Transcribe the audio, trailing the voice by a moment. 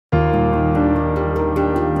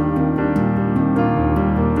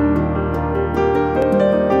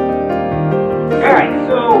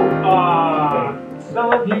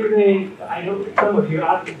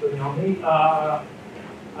know me. I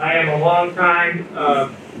am a long-time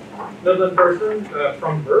Midland person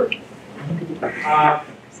from birth.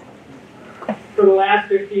 For the last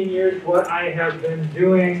 15 years, what I have been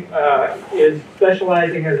doing is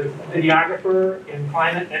specializing as a videographer in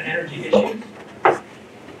climate and energy issues.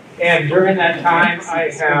 And during that time, I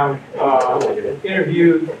have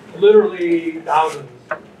interviewed literally thousands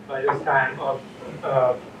by this time of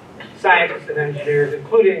scientists and engineers,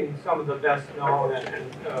 including some of the best known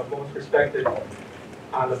and most respected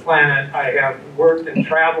on the planet. I have worked and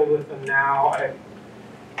traveled with them now. I've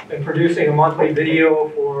been producing a monthly video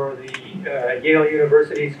for the Yale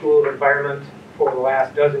University School of Environment for the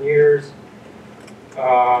last dozen years.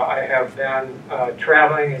 I have been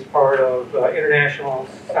traveling as part of international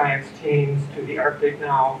science teams to the Arctic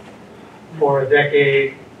now for a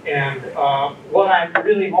decade. And what I'm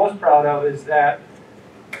really most proud of is that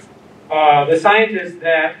the scientists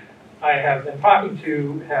that I have been talking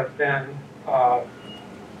to have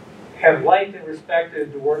liked and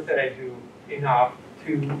respected the work that I do enough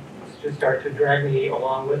to just start to drag me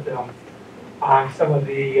along with them on some of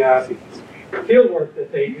the field work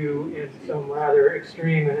that they do in some rather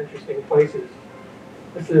extreme and interesting places.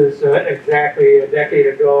 This is exactly a decade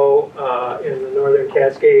ago in the Northern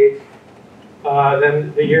Cascades.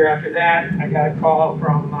 Then the year after that, I got a call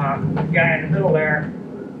from the guy in the middle there,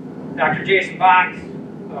 Dr. Jason Box,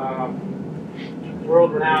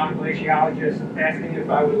 world-renowned glaciologist, asking if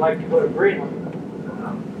I would like to go to Greenland.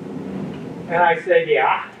 And I said,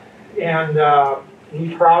 yeah. And he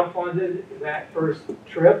crowdfunded that first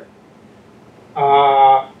trip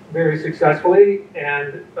very successfully.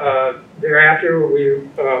 And thereafter, we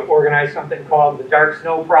organized something called the Dark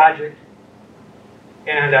Snow Project.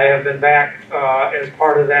 And I have been back as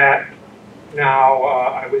part of that now.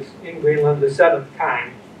 I was in Greenland the 7th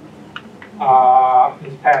time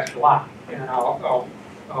this past July. And I'll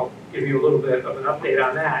give you a little bit of an update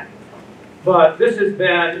on that. But this has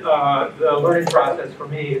been the learning process for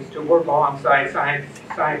me, is to work alongside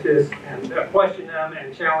scientists and question them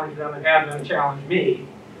and challenge them and have them challenge me.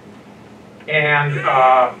 And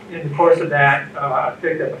in the course of that, I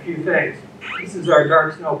picked up a few things. This is our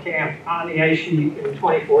dark snow camp on the ice sheet in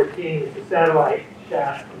 2014. It's a satellite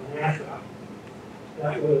shot from NASA.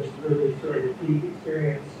 That was really sort of a key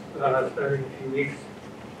experience, spending a few weeks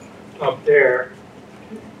up there.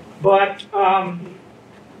 But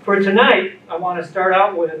for tonight, I want to start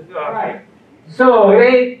out with, so it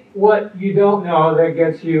ain't what you don't know that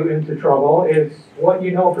gets you into trouble. It's what you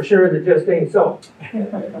know for sure that just ain't so.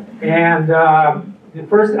 And the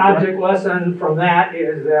first object lesson from that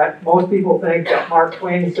is that most people think that Mark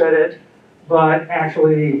Twain said it, but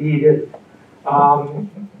actually he didn't.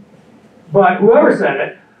 But whoever said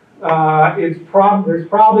it, there's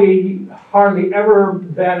probably hardly ever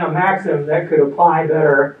been a maxim that could apply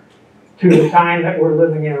better to the time that we're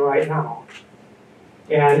living in right now.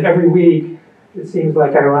 And every week, it seems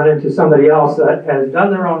like I run into somebody else that has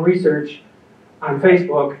done their own research on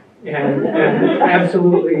Facebook and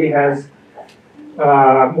absolutely has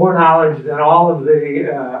more knowledge than all of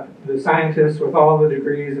the scientists with all the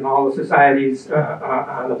degrees and all the societies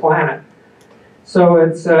on the planet. So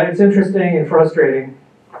it's interesting and frustrating.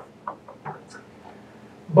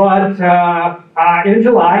 But in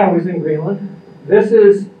July, I was in Greenland. This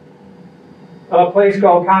is a place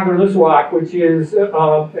called Kangerlussuaq, which is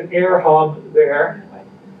an air hub there.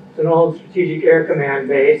 It's an old Strategic Air Command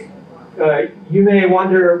base. You may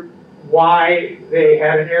wonder why they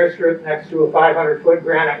had an airstrip next to a 500-foot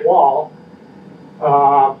granite wall.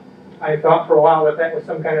 I thought for a while that that was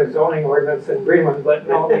some kind of zoning ordinance in Greenland, but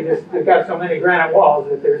no, they've got so many granite walls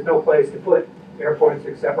that there's no place to put airports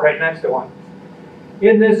except right next to one.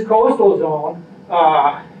 In this coastal zone,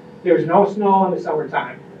 there's no snow in the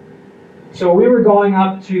summertime. So we were going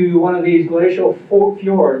up to one of these glacial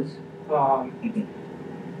fjords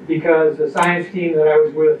because the science team that I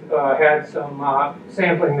was with had some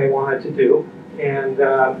sampling they wanted to do. And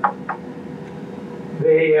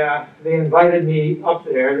they invited me up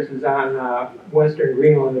there. This is on western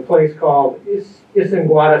Greenland, a place called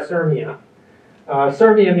Isingwata Sirmia.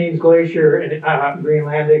 Sirmia means glacier in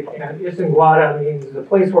Greenlandic, and Isingwata means the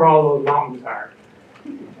place where all those mountains are.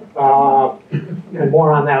 And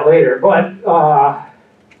more on that later. But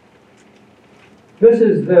this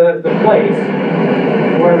is the place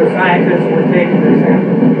where the scientists were taking their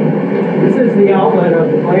samples. This is the outlet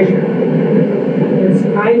of the glacier. It's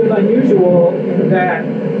kind of unusual in that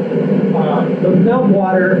the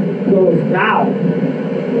meltwater goes down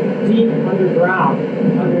deep underground,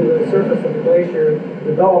 under the surface of the glacier,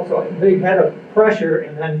 develops a big head of pressure,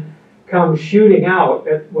 and then comes shooting out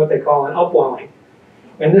at what they call an upwelling.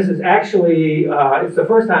 And this is actually, it's the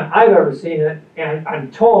first time I've ever seen it, and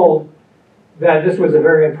I'm told that this was a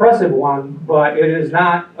very impressive one, but it is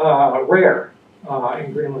not rare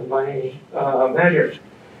in Greenland by any measure.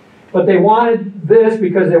 But they wanted this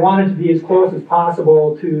because they wanted to be as close as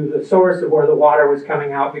possible to the source of where the water was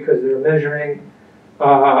coming out, because they were measuring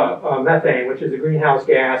methane, which is a greenhouse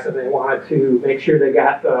gas, and they wanted to make sure they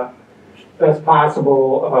got the best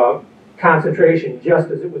possible concentration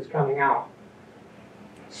just as it was coming out.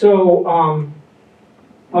 So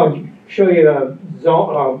I'll show you a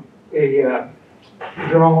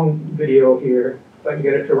drone video here, if I can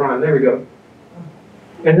get it to run. There we go.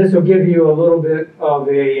 And this will give you a little bit of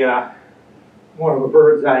a more of a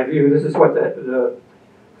bird's eye view. This is what the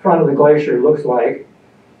front of the glacier looks like.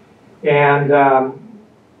 And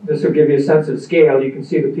this will give you a sense of scale. You can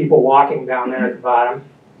see the people walking down there at the bottom,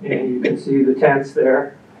 and you can see the tents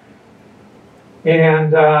there.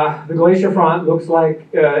 And the glacier front looks like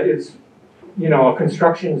it's, you know, a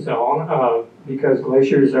construction zone because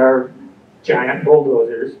glaciers are giant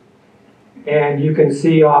bulldozers. And you can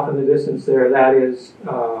see off in the distance there, that is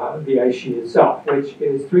the ice sheet itself, which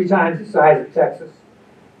is 3 times the size of Texas.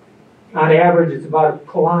 On average, it's about 1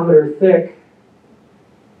 kilometer thick,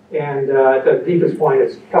 and at the deepest point,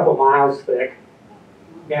 it's a couple miles thick.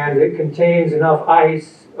 And it contains enough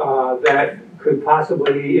ice that could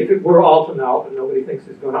possibly, if it were all to melt, and nobody thinks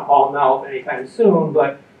it's going to all melt anytime soon,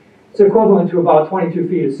 but it's equivalent to about 22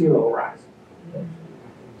 feet of sea level rise.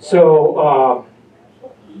 So,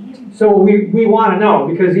 so we want to know,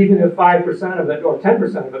 because even if 5% of it or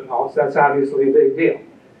 10% of it melts, that's obviously a big deal.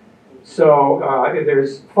 So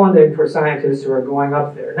there's funding for scientists who are going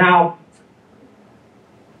up there. Now,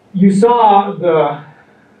 you saw the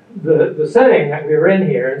setting that we were in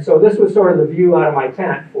here, and so this was sort of the view out of my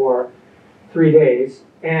tent for 3 days.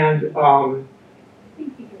 And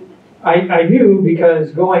I knew,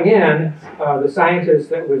 because going in, the scientist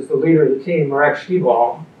that was the leader of the team, Marek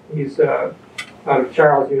Sztibal, he's out of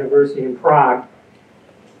Charles University in Prague.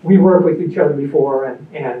 We worked with each other before,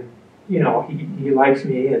 and you know, he likes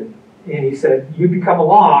me, and he said, you can come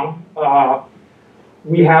along.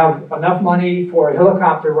 We have enough money for a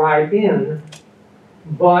helicopter ride in,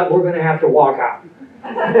 but we're going to have to walk out.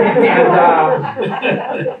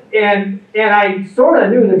 And I sort of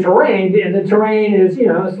knew the terrain, and the terrain is, you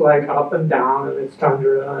know, it's like up and down, and it's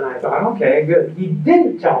tundra, and I thought, okay, good. He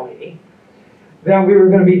didn't tell me that we were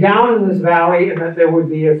going to be down in this valley, and that there would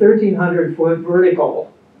be a 1,300-foot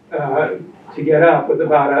vertical to get up with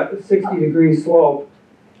about a 60-degree slope,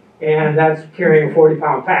 and that's carrying a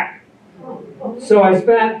 40-pound pack. So I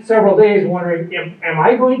spent several days wondering, am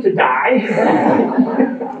I going to die?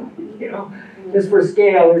 You know, just for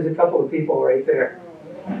scale, there's a couple of people right there.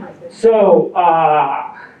 So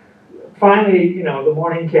finally, you know, the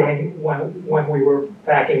morning came when we were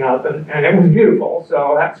packing up, and it was beautiful,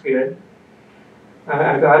 so that's good.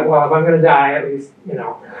 I thought, well, if I'm going to die, at least, you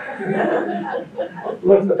know,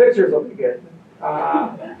 the pictures will be good.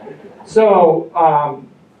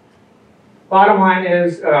 Bottom line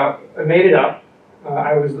is, I made it up.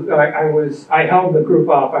 I held the group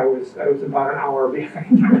up. I was about an hour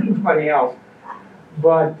behind everybody else,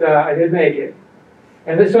 but I did make it.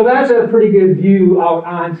 And so that's a pretty good view out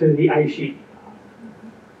onto the ice sheet.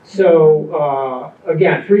 So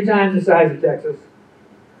again, 3 times the size of Texas.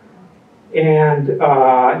 And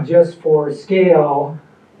just for scale,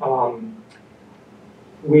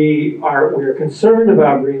 we're concerned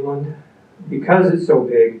about Greenland because it's so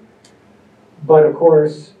big. But of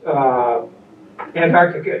course,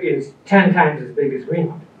 Antarctica is 10 times as big as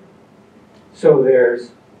Greenland. So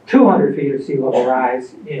there's 200 feet of sea level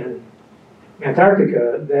rise in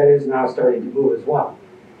Antarctica that is now starting to move as well.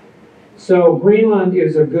 So Greenland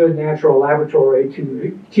is a good natural laboratory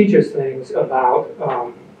to teach us things about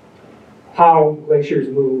how glaciers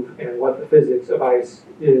move and what the physics of ice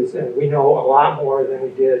is, and we know a lot more than we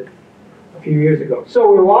did a few years ago. So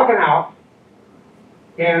we were walking out,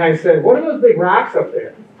 and I said, what are those big rocks up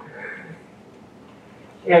there?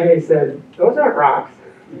 And they said, those aren't rocks.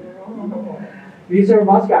 These are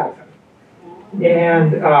musk oxen.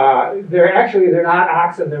 And they're not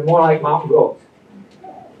oxen, they're more like mountain goats.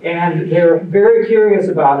 And they were very curious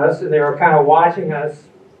about us, and they were kind of watching us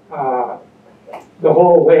the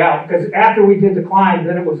whole way out, because after we did the climb,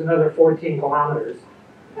 then it was another 14 kilometers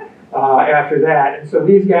after that. And so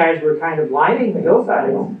these guys were kind of lining the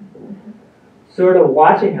hillsides, sort of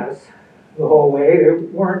watching us the whole way.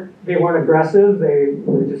 They weren't aggressive, they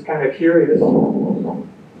were just kind of curious.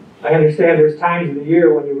 I understand there's times of the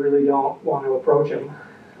year when you really don't want to approach them.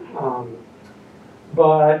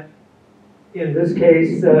 But in this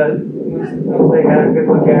case, once they had a good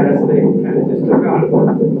look at us, they kind of just took off.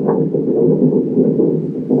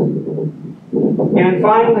 And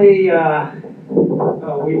finally,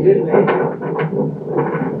 we did make it.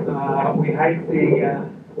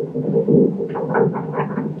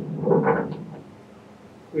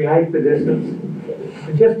 We hiked the distance.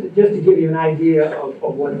 And just to give you an idea of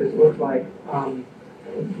what this looks like,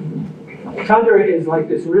 tundra is like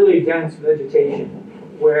this really dense vegetation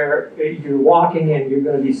where you're walking and you're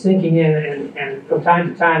going to be sinking in, and from time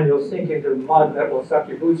to time you'll sink into mud that will suck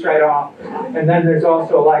your boots right off. And then there's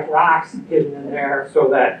also like rocks hidden in there so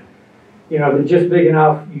that, you know, they're just big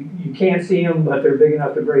enough, you can't see them, but they're big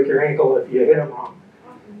enough to break your ankle if you hit them wrong.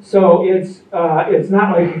 So it's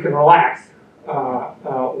not like you can relax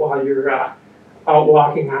while you're out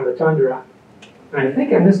walking on the tundra. And I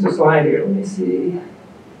think I missed a slide here. Let me see.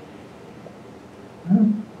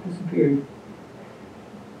 Oh, disappeared.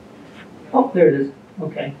 Oh, there it is.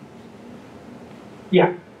 Okay.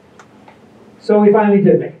 Yeah. So we finally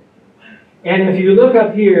did make it. And if you look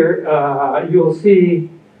up here, you'll see,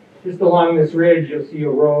 just along this ridge, you'll see a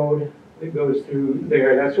road that goes through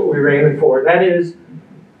there. That's what we were aiming for. That is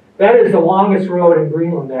the longest road in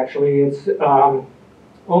Greenland, actually. It's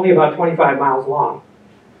only about 25 miles long.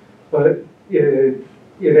 But it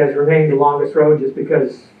has remained the longest road just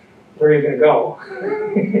because where are you going to go?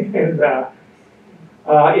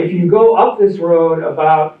 And if you go up this road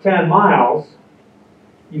about 10 miles,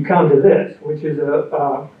 you come to this, which is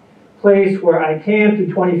a place where I camped in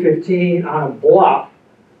 2015 on a bluff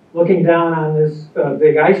looking down on this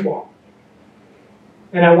big ice wall.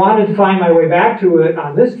 And I wanted to find my way back to it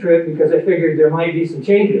on this trip because I figured there might be some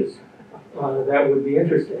changes that would be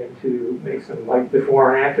interesting to make some like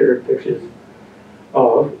before and after pictures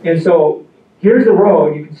of. And so here's the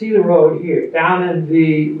road. You can see the road here. Down in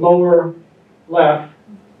the lower left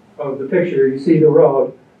of the picture, you see the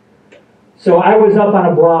road. So I was up on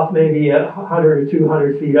a bluff, maybe 100 or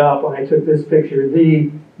 200 feet up when I took this picture.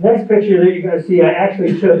 The next picture that you're going to see, I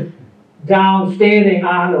actually took down standing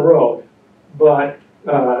on the road, but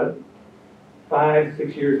 5,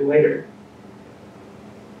 6 years later.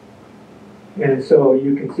 And so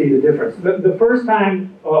you can see the difference. The first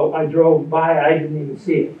time I drove by, I didn't even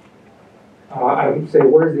see it. I would say,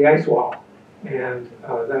 where's the ice wall? And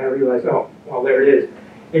then I realized, oh, well, there it is.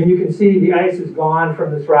 And you can see the ice is gone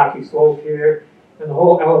from this rocky slope here, and the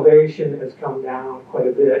whole elevation has come down quite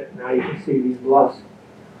a bit. Now you can see these bluffs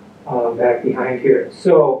back behind here.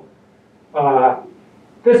 So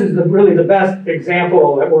this is really the best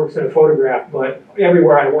example that works in a photograph, but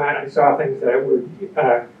everywhere I went, I saw things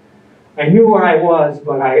that I knew where I was,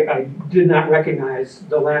 but I did not recognize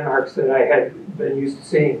the landmarks that I had been used to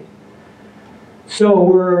seeing. So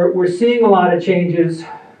we're seeing a lot of changes.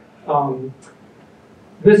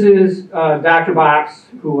 This is Dr. Box,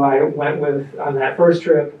 who I went with on that first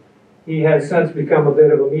trip. He has since become a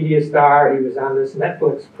bit of a media star. He was on this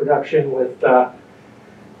Netflix production with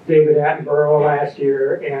David Attenborough last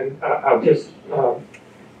year, and I'll just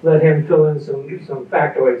let him fill in some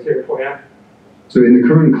factoids here for you. So in the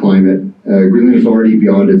current climate, Greenland is already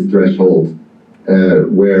beyond its threshold,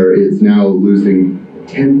 where it's now losing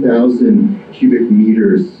 10,000 cubic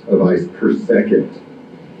meters of ice per second.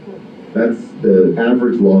 That's the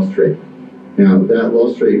average loss rate. Now, that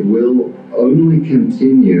loss rate will only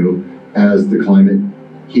continue as the climate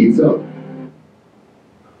heats up.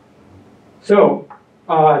 So,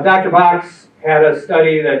 Dr. Box had a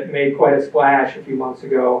study that made quite a splash a few months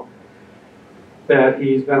ago that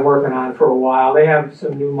he's been working on for a while. They have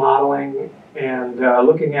some new modeling and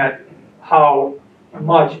looking at how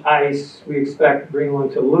much ice we expect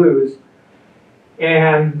Greenland to lose.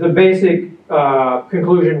 And the basic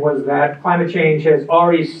conclusion was that climate change has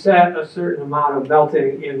already set a certain amount of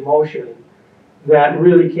melting in motion that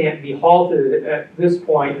really can't be halted at this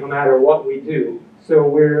point no matter what we do. So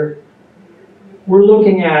we're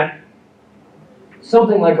looking at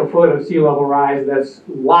something like a foot of sea level rise that's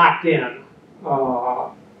locked in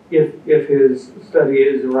if his study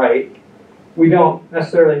is right. We don't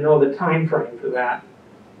necessarily know the time frame for that.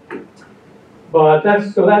 But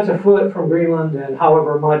that's a foot from Greenland, and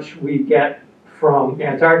however much we get from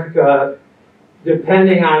Antarctica,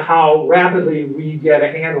 depending on how rapidly we get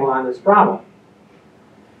a handle on this problem.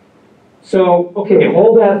 So, okay,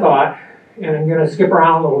 hold that thought, and I'm going to skip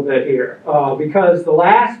around a little bit here, because the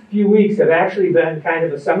last few weeks have actually been kind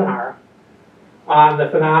of a seminar on the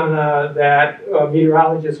phenomena that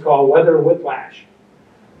meteorologists call weather whiplash,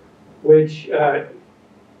 which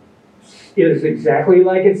is exactly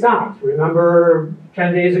like it sounds. Remember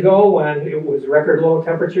 10 days ago when it was record low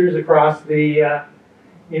temperatures across the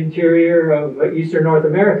interior of eastern North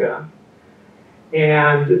America?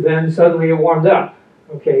 and then suddenly it warmed up.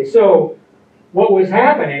 Okay, so what was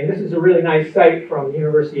happening, this is a really nice site from the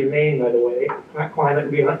University of Maine, by the way,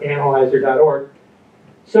 climateanalyzer.org.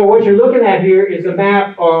 So what you're looking at here is a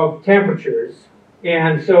map of temperatures.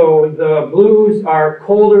 And so the blues are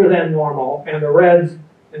colder than normal, and the reds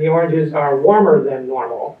and the oranges are warmer than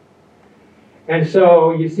normal. And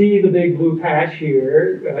so you see the big blue patch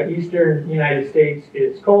here. Eastern United States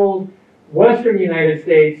is cold. Western United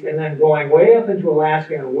States, and then going way up into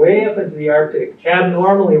Alaska and way up into the Arctic,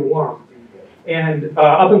 abnormally warm. And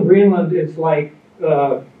up in Greenland, it's like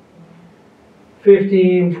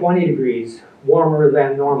 15, 20 degrees warmer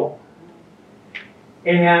than normal.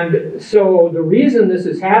 And so the reason this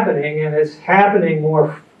is happening, and it's happening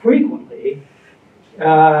more frequently,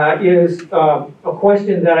 is a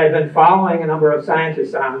question that I've been following a number of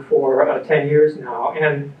scientists on for 10 years now.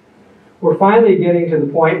 And we're finally getting to the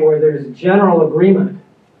point where there's general agreement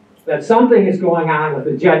that something is going on with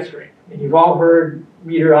the jet stream. And you've all heard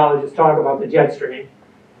meteorologists talk about the jet stream.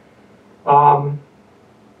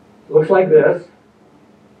 Looks like this.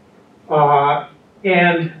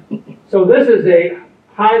 And so this is a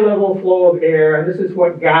high-level flow of air, and this is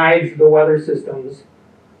what guides the weather systems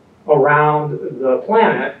around the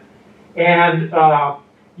planet. And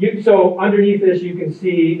so underneath this, you can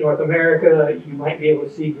see North America. You might be able to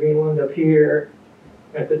see Greenland up here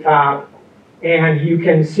at the top. And you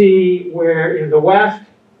can see where in the west,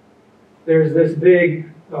 there's this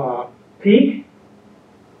big peak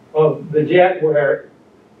of the jet where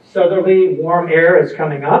southerly warm air is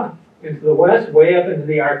coming up into the west, way up into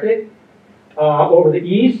the Arctic. Over the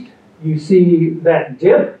east, you see that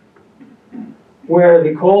dip where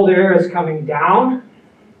the cold air is coming down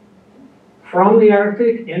from the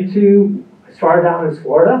Arctic into as far down as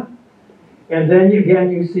Florida. And then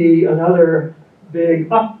again, you see another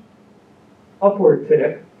big upward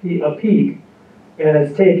tip, a peak, and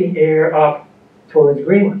it's taking air up towards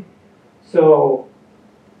Greenland. So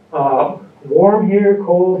warm here,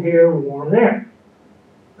 cold here, warm there.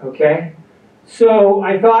 Okay? So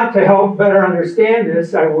I thought to help better understand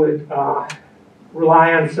this, I would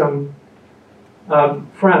rely on some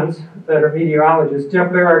friends that are meteorologists.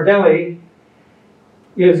 Jeff Berardelli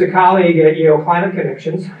is a colleague at Yale Climate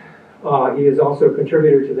Connections. He is also a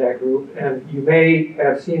contributor to that group, and you may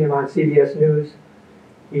have seen him on CBS News.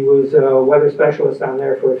 He was a weather specialist on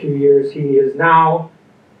there for a few years. He is now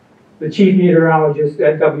the chief meteorologist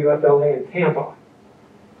at WFLA in Tampa.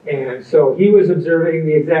 And so he was observing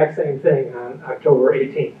the exact same thing on October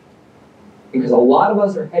 18th. Because a lot of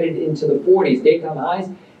us are headed into the 40s, daytime highs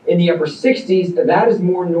in the upper 60s. That is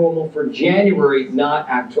more normal for January, not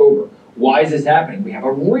October. Why is this happening? We have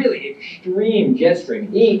a really extreme jet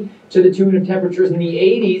stream heat to the tune of temperatures in the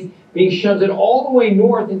 80s being shunted all the way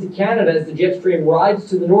north into Canada as the jet stream rides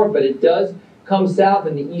to the north, but it does come south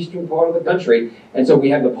in the eastern part of the country. And so we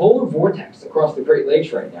have the polar vortex across the Great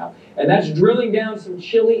Lakes right now, and that's drilling down some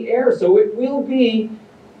chilly air. So it will be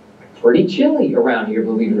pretty chilly around here,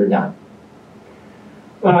 believe it or not.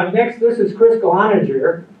 Next, this is Chris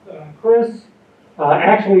Galoniger. Chris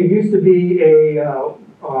actually used to be a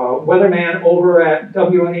weatherman over at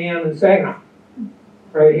WNEM in Saginaw,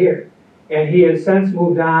 right here. And he has since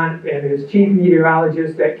moved on and is chief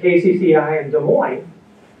meteorologist at KCCI in Des Moines,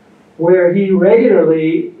 where he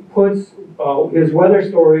regularly puts his weather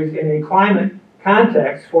stories in a climate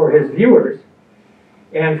context for his viewers.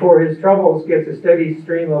 And for his troubles, gets a steady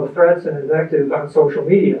stream of threats and invectives on social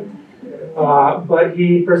media. But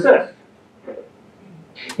he persists.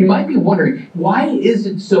 You might be wondering, why is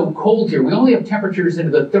it so cold here? We only have temperatures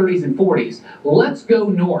into the 30s and 40s. Let's go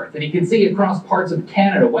north, and you can see across parts of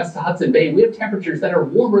Canada, west of Hudson Bay, we have temperatures that are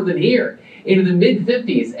warmer than here, into the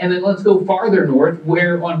mid-50s. And then let's go farther north,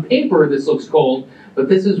 where on paper this looks cold, but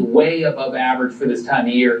this is way above average for this time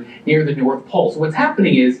of year, near the North Pole. So what's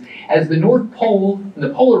happening is, as the North Pole and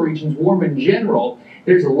the polar regions warm in general,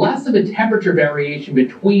 there's less of a temperature variation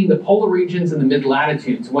between the polar regions and the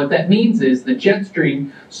mid-latitudes. What that means is the jet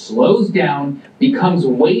stream slows down, becomes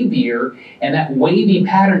wavier, and that wavy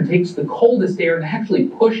pattern takes the coldest air and actually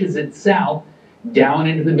pushes it south down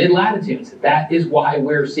into the mid-latitudes. That is why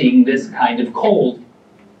we're seeing this kind of cold.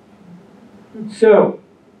 So,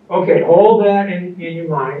 okay, hold that in your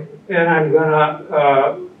mind, and I'm going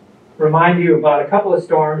to remind you about a couple of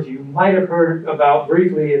storms you might have heard about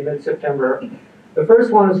briefly in mid-September. The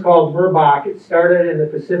first one is called Merbach. It started in the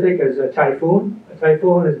Pacific as a typhoon. A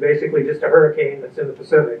typhoon is basically just a hurricane that's in the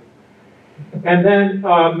Pacific. And then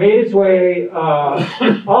made its way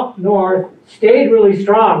up north, stayed really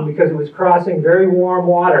strong because it was crossing very warm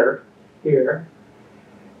water here,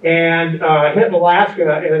 and hit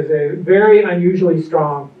Alaska as a very unusually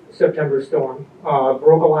strong September storm.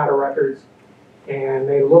 Broke a lot of records and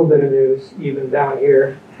made a little bit of news even down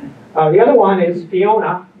here. The other one is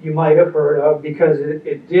Fiona, you might have heard of, because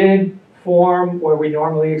it did form where we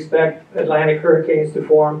normally expect Atlantic hurricanes to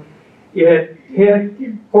form. It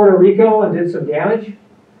hit Puerto Rico and did some damage.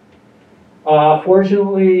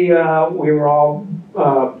 Fortunately, we were all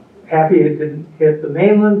happy it didn't hit the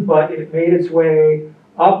mainland, but it made its way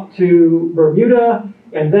up to Bermuda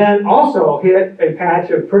and then also hit a patch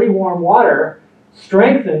of pretty warm water,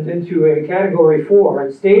 strengthened into a Category 4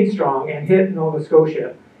 and stayed strong and hit Nova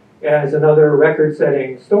Scotia as another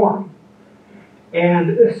record-setting storm.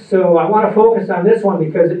 And so I want to focus on this one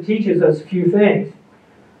because it teaches us a few things.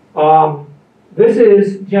 This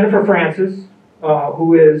is Jennifer Francis,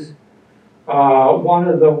 who is one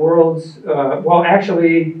of the world's, well,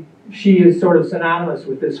 actually, she is sort of synonymous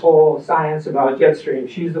with this whole science about jet stream.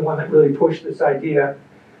 She's the one that really pushed this idea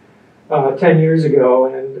 10 years ago,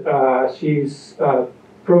 and she's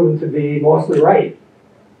proven to be mostly right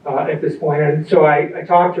at this point. And so I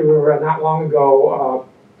talked to her not long ago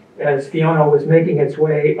as Fiona was making its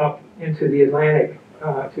way up into the Atlantic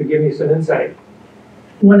to give me some insight.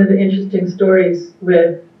 One of the interesting stories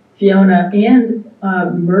with Fiona and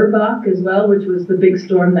Merbach as well, which was the big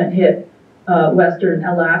storm that hit western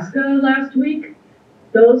Alaska last week.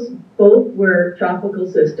 Those both were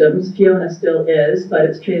tropical systems. Fiona still is, but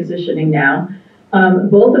it's transitioning now.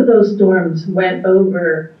 Both of those storms went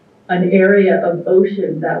over an area of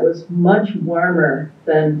ocean that was much warmer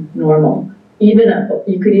than normal. Even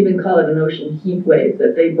you could even call it an ocean heat wave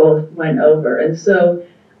that they both went over. And so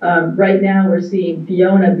right now we're seeing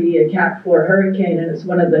Fiona be a Cat 4 hurricane, and it's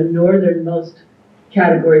one of the northernmost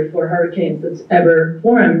Category 4 hurricanes that's ever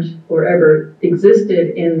formed or ever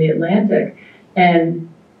existed in the Atlantic. And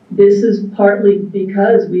this is partly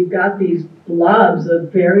because we've got these blobs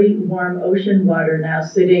of very warm ocean water now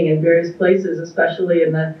sitting in various places, especially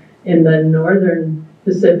in the northern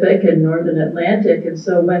Pacific and northern Atlantic. And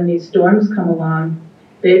so when these storms come along,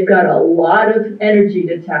 they've got a lot of energy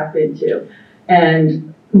to tap into.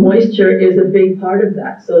 And moisture is a big part of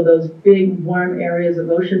that. So those big warm areas of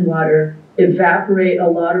ocean water evaporate a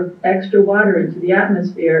lot of extra water into the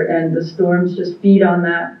atmosphere, and the storms just feed on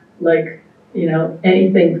that like, you know,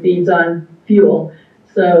 anything feeds on fuel.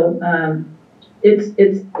 So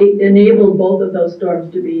it enabled both of those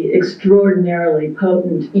storms to be extraordinarily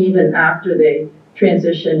potent even after they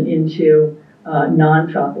transition into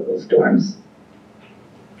non-tropical storms.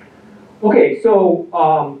 Okay,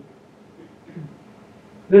 so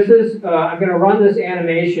this is, I'm going to run this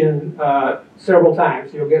animation several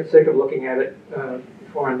times. You'll get sick of looking at it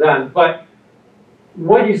before I'm done. But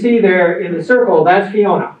what you see there in the circle, that's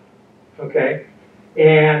Fiona, okay?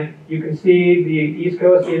 And you can see the east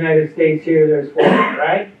coast of the United States here, there's Florida,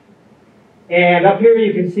 right? And up here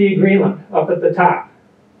you can see Greenland up at the top.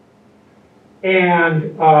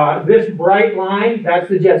 And this bright line, that's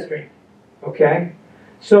the jet stream, okay?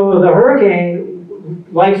 So the hurricane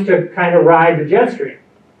likes to kind of ride the jet stream.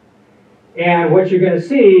 And what you're going to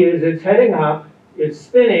see is it's heading up, it's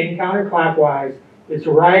spinning counterclockwise, it's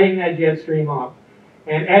riding that jet stream up.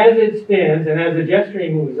 And as it spins and as the jet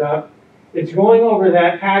stream moves up, it's going over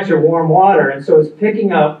that patch of warm water, and so it's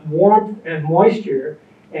picking up warmth and moisture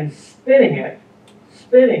and spinning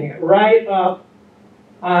it right up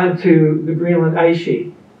onto the Greenland ice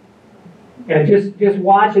sheet. And just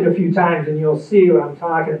watch it a few times and you'll see what I'm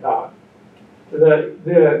talking about.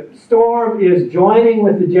 The storm is joining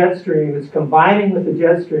with the jet stream, it's combining with the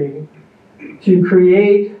jet stream to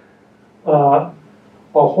create a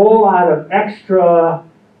whole lot of extra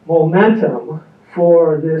momentum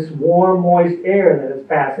for this warm, moist air that is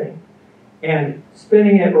passing and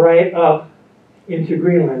spinning it right up into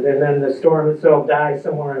Greenland, and then the storm itself dies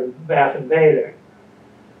somewhere in Baffin Bay there.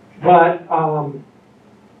 But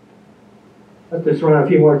let's just run a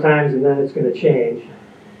few more times and then it's going to change.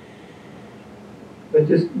 But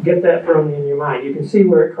just get that firmly in your mind. You can see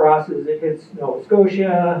where it crosses, it hits Nova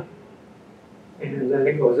Scotia, and then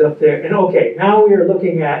it goes up there. And okay, now we are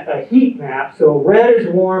looking at a heat map. So red is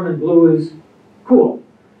warm and blue is cool.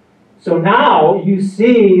 So now you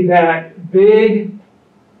see that big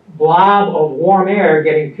blob of warm air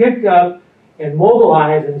getting picked up and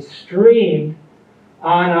mobilized and streamed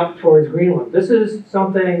on up towards Greenland. This is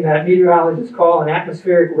something that meteorologists call an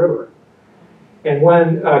atmospheric river. And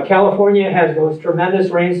when California has those tremendous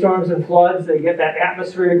rainstorms and floods, they get that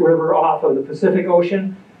atmospheric river off of the Pacific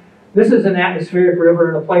Ocean. This is an atmospheric river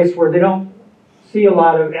in a place where they don't see a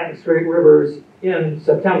lot of atmospheric rivers in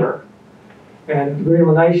September and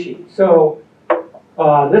Greenland ice sheet. So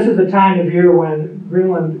this is the time of year when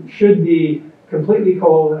Greenland should be completely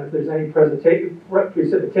cold, and if there's any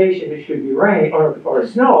precipitation, it should be rain or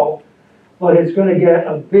snow, but it's going to get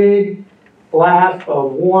a big blast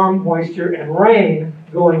of warm moisture and rain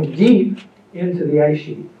going deep into the ice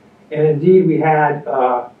sheet. And indeed, we had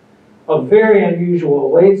a very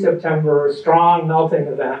unusual late September strong melting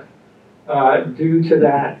event due to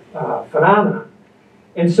that phenomenon.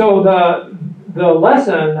 And so the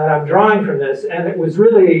lesson that I'm drawing from this, and it was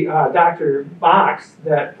really Dr. Box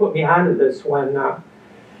that put me onto this when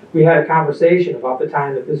we had a conversation about the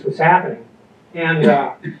time that this was happening. And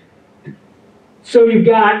so you've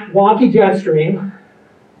got wonky jet stream,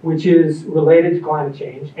 which is related to climate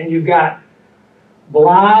change, and you've got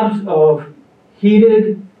blobs of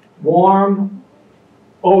heated, warm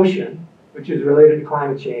ocean, which is related to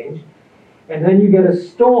climate change. And then you get a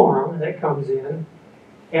storm that comes in,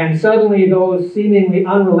 and suddenly those seemingly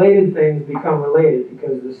unrelated things become related,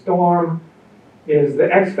 because the storm is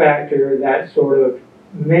the X factor that sort of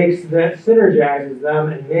synergizes them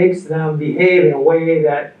and makes them behave in a way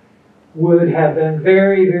that would have been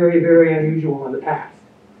very, very, very unusual in the past.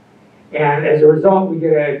 And as a result, we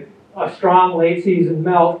get a strong late season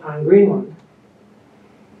melt on Greenland.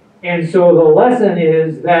 And so the lesson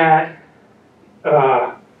is that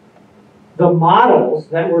the models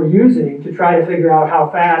that we're using to try to figure out how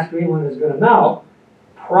fast Greenland is going to melt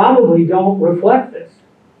probably don't reflect this,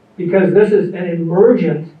 because this is an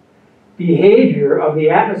emergent behavior of the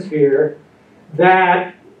atmosphere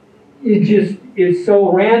that it's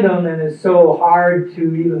so random and is so hard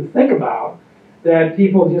to even think about that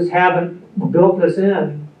people just haven't built this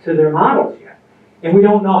in to their models yet. And we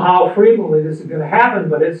don't know how frequently this is going to happen,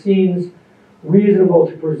 but it seems reasonable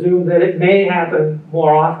to presume that it may happen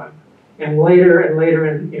more often and later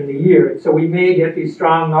in the year. So we may get these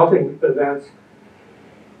strong melting events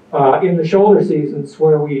in the shoulder seasons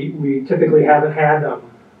where we typically haven't had them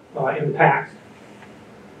in the past.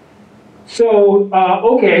 So,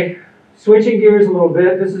 okay, switching gears a little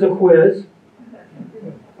bit, this is a quiz.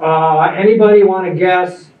 Anybody want to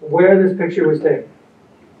guess where this picture was taken?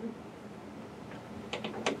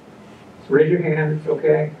 Just raise your hand, it's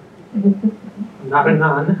okay. I'm not a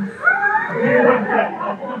nun.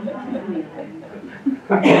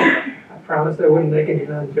 I promised I wouldn't make any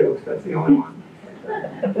nun jokes, that's the only one.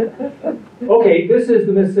 Okay, this is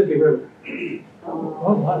the Mississippi River.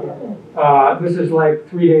 This is like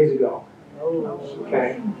 3 days ago.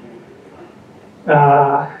 Okay.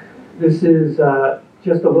 This is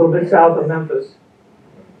just a little bit south of Memphis.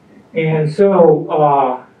 And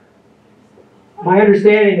so my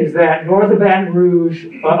understanding is that north of Baton Rouge,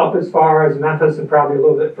 up as far as Memphis and probably a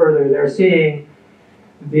little bit further, they're seeing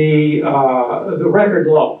the record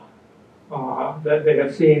low that they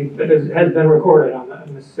have seen, that has been recorded on the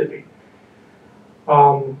Mississippi.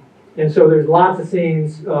 And so there's lots of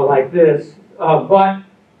scenes like this, but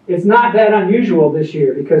it's not that unusual this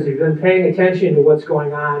year, because you've been paying attention to what's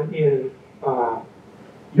going on in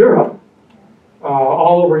Europe.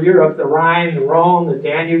 All over Europe, the Rhine, the Rhone, the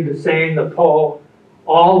Danube, the Seine, the Po,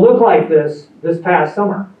 all look like this past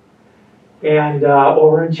summer. And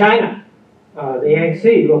over in China, the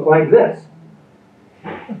Yangtze looked like this.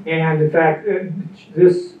 And in fact,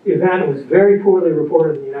 this event was very poorly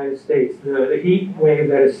reported in the United States. The heat wave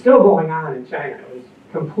that is still going on in China was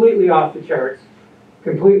completely off the charts,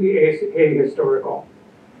 completely ahistorical,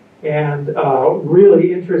 and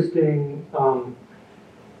really interesting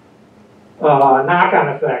knock-on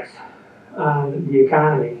effects on the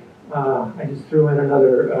economy. I just threw in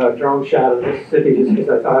another drone shot of Mississippi just because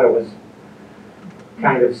I thought it was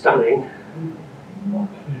kind of stunning.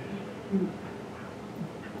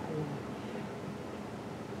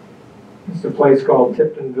 It's a place called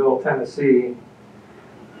Tiptonville, Tennessee.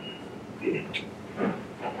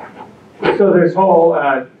 So there's whole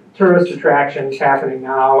tourist attractions happening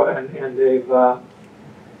now, and they've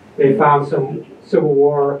found some Civil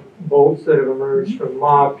War boats that have emerged from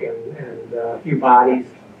muck and a few bodies.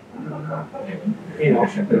 You know.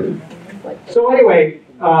 So anyway,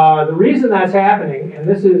 the reason that's happening, and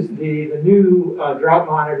this is the new drought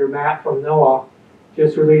monitor map from NOAA,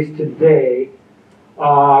 just released today.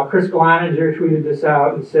 Chris Gallinger tweeted this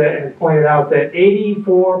out and pointed out that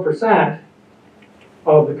 84%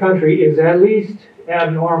 of the country is at least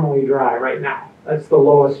abnormally dry right now. That's the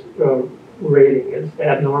lowest rating, is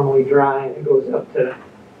abnormally dry, and it goes up to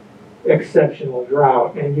exceptional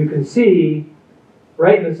drought. And you can see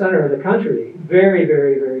right in the center of the country, very,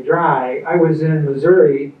 very, very dry. I was in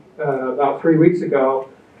Missouri about 3 weeks ago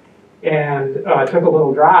and took a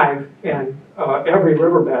little drive, and every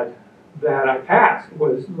riverbed that I passed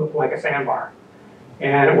looked like a sandbar.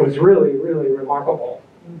 And it was really, really remarkable.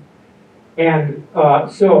 And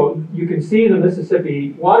so you can see the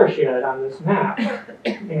Mississippi watershed on this map.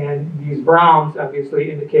 And these browns obviously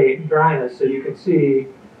indicate dryness. So you can see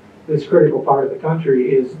this critical part of the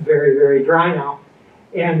country is very, very dry now.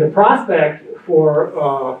 And the prospect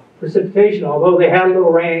for precipitation, although they had a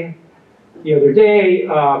little rain the other day,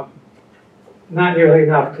 not nearly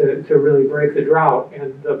enough to really break the drought.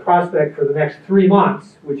 And the prospect for the next 3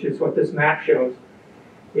 months, which is what this map shows,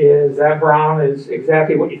 is that brown is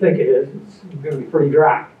exactly what you think it is. It's going to be pretty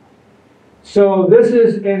dry. So this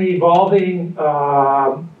is an evolving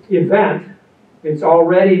event. It's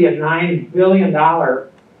already a $9 billion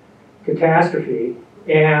catastrophe.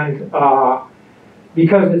 And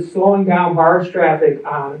because it's slowing down barge traffic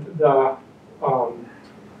on the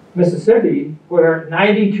Mississippi, where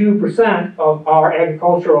 92% of our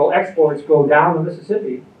agricultural exports go down the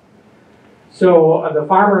Mississippi. So the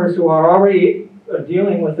farmers who are already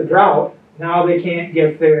dealing with the drought, now they can't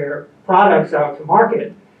get their products out to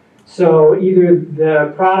market. So either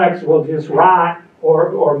the products will just rot,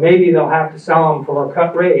 or maybe they'll have to sell them for a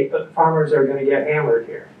cut rate, but the farmers are going to get hammered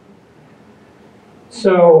here.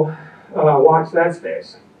 So watch that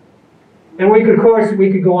space. And we could, of course,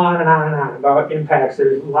 we could go on and on and on about impacts.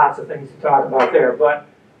 There's lots of things to talk about there, but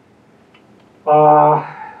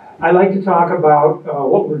I'd like to talk about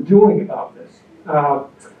what we're doing about this.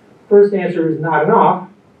 First answer is not enough,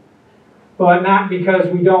 but not because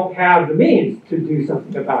we don't have the means to do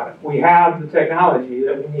something about it. We have the technology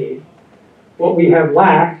that we need. What we have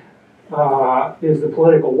lacked is the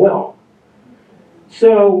political will.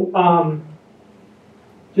 So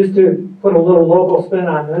just to put a little local spin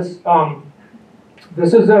on this,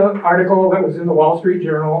 this is an article that was in the Wall Street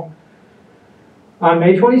Journal on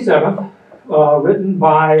May 27th, written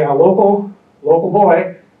by a local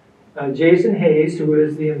boy, Jason Hayes, who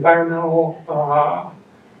is the environmental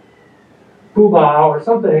poobah or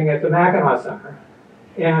something at the Mackinac Center,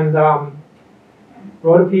 and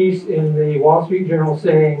wrote a piece in the Wall Street Journal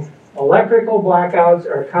saying, electrical blackouts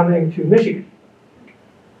are coming to Michigan.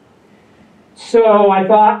 So I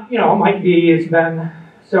thought, you know, it might be, it's been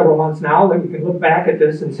several months now that we can look back at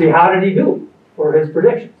this and see how did he do for his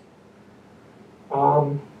predictions.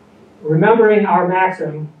 Remembering our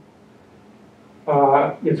maxim,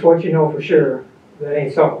 it's what you know for sure that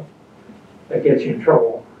ain't so, that gets you in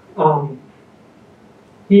trouble.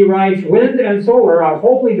 He writes, wind and solar are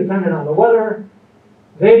wholly dependent on the weather.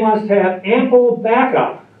 They must have ample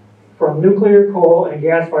backup from nuclear, coal, and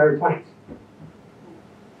gas-fired plants.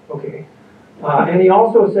 Okay. And he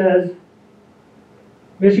also says,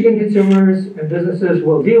 Michigan consumers and businesses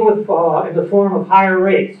will deal with in the form of higher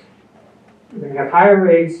rates. We're going to have higher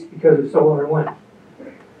rates because of solar and wind.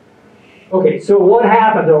 Okay, so what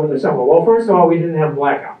happened over the summer? Well, first of all, we didn't have a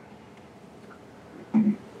blackout.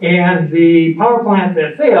 And the power plant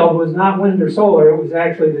that failed was not wind or solar, it was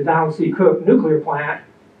actually the Downsea Cook nuclear plant,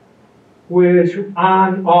 which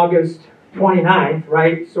on August 29th,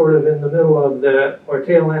 right, sort of in the middle of the, or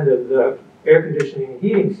tail end of the air conditioning and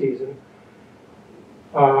heating season,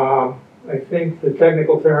 I think the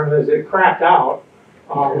technical term is it crapped out,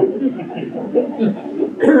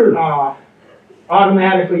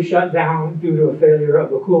 automatically shut down due to a failure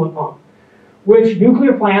of a coolant pump, which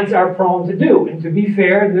nuclear plants are prone to do. And to be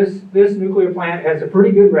fair, this nuclear plant has a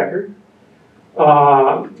pretty good record.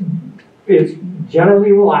 It's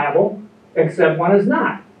generally reliable, except when it's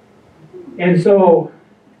not. And so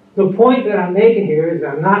the point that I'm making here is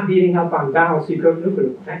I'm not beating up on Downsea Cook nuclear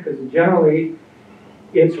plant, because generally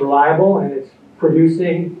it's reliable and it's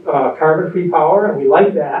producing carbon-free power, and we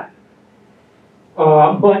like that.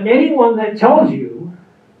 But anyone that tells you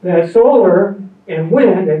that solar and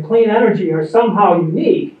wind and clean energy are somehow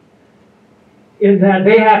unique in that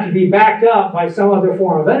they have to be backed up by some other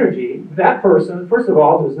form of energy, that person, first of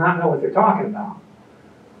all, does not know what they're talking about.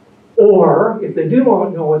 Or, if they do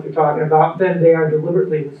know what they're talking about, then they are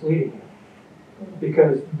deliberately misleading you.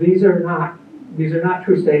 Because these are not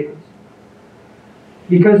true statements.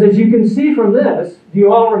 Because as you can see from this, do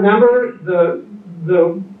you all remember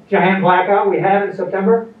the giant blackout we had in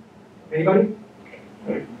September? Anybody?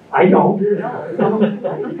 I don't.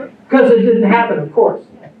 Because it didn't happen, of course.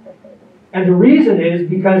 And the reason is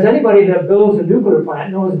because anybody that builds a nuclear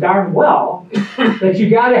plant knows darn well that you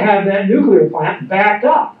got to have that nuclear plant backed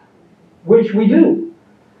up, which we do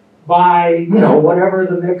by, you know, whatever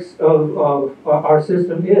the mix of our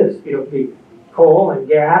system is. It'll be coal and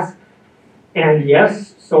gas, and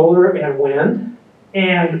yes, solar and wind,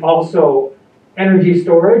 and also energy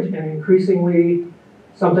storage, and increasingly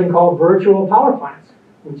something called virtual power plants,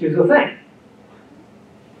 which is a thing.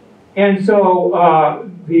 And so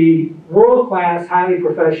the world-class, highly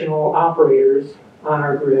professional operators on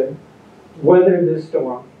our grid weathered this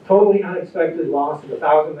storm. Totally unexpected loss of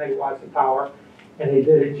 1,000 megawatts of power, and they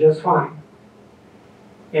did it just fine.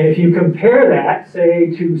 And if you compare that,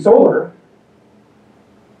 say, to solar,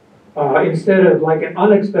 instead of like an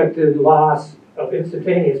unexpected loss of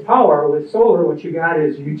instantaneous power, with solar, what you got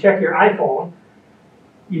is you check your iPhone,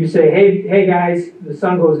 you say, hey guys, the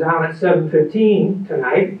sun goes down at 7:15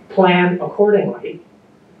 tonight, plan accordingly.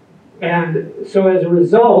 And so as a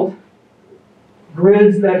result,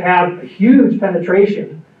 grids that have a huge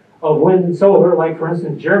penetration of wind and solar, like for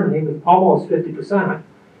instance Germany with almost 50%,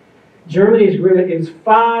 Germany's grid is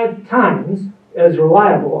 5 times as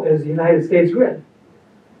reliable as the United States grid,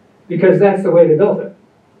 because that's the way they built it.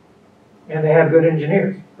 And they have good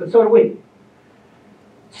engineers, but so do we.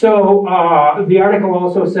 So the article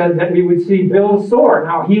also said that we would see bills soar.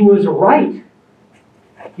 Now, he was right.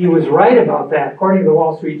 He was right about that, according to the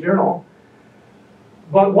Wall Street Journal.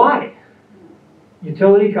 But why?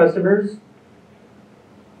 Utility customers,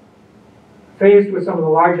 faced with some of the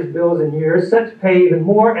largest bills in years, set to pay even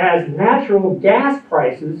more as natural gas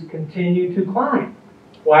prices continue to climb.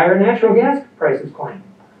 Why are natural gas prices climbing?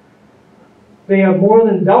 They have more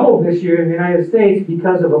than doubled this year in the United States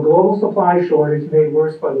because of a global supply shortage made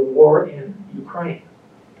worse by the war in Ukraine.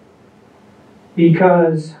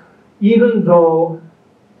 Because even though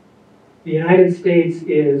the United States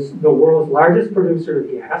is the world's largest producer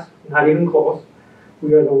of gas, not even close,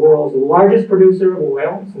 we are the world's largest producer of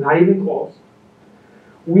oil, it's not even close,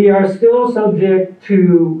 we are still subject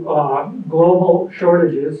to global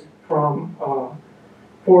shortages from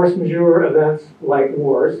force majeure events like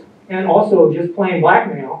wars, and also just plain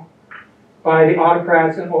blackmail by the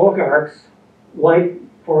autocrats and oligarchs, like,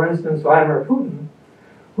 for instance, Vladimir Putin,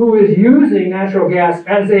 who is using natural gas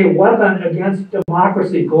as a weapon against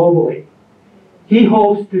democracy globally. He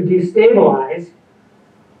hopes to destabilize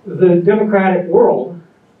the democratic world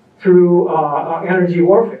through energy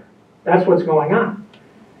warfare. That's what's going on.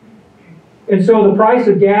 And so the price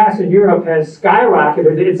of gas in Europe has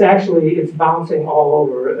skyrocketed. It's bouncing all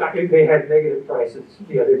over. They had negative prices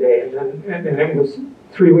the other day, and it was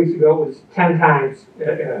 3 weeks ago. It was 10 times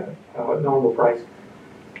normal price.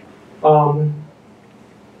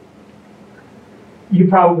 You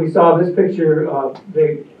probably saw this picture.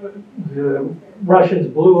 The Russians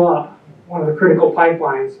blew up one of the critical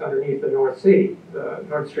pipelines underneath the North Sea, the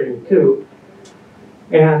Nord Stream 2.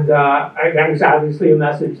 And that was obviously a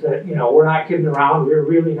message that, you know, we're not kidding around. We're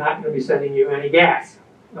really not going to be sending you any gas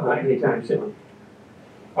anytime soon.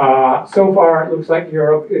 So far, it looks like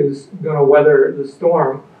Europe is going to weather the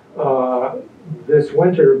storm this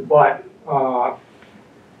winter, but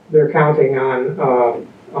they're counting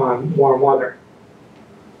on warm weather.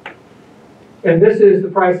 And this is the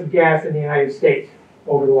price of gas in the United States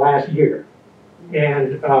over the last year.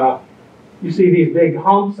 And you see these big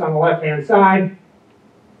humps on the left-hand side.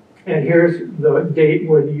 And here's the date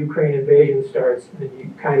where the Ukraine invasion starts, and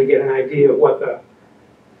you kind of get an idea of what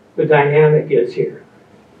the dynamic is here.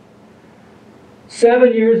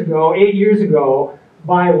 7 years ago, 8 years ago,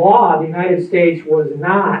 by law, the United States was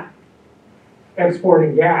not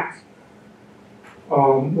exporting gas.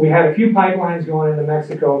 We had a few pipelines going into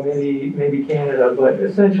Mexico, maybe Canada, but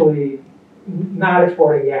essentially not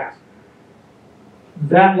exporting gas.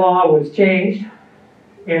 That law was changed,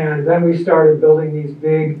 and then we started building these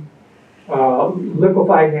big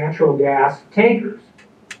liquefied natural gas tankers.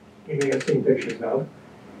 You may have seen pictures of.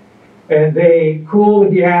 And they cool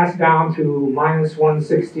the gas down to minus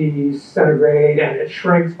 160 centigrade, and it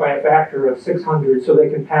shrinks by a factor of 600, so they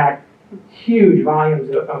can pack huge volumes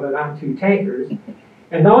of it onto tankers.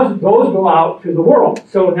 And those go out to the world.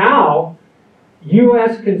 So now,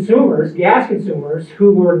 U.S. consumers, gas consumers,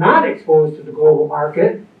 who were not exposed to the global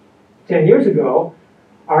market 10 years ago,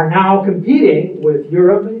 are now competing with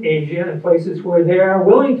Europe and Asia and places where they are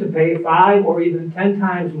willing to pay 5 or even 10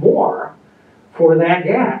 times more for that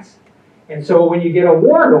gas. And so when you get a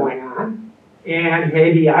war going on, and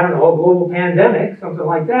maybe, I don't know, a global pandemic, something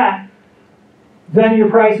like that, then your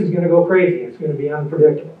price is going to go crazy. It's going to be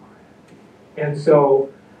unpredictable. And so,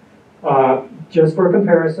 just for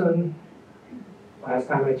comparison, last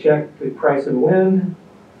time I checked, the price of wind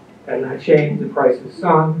had not changed, the price of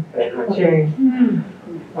sun had not changed.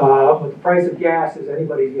 But the price of gas is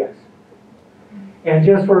anybody's guess. And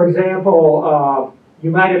just for example,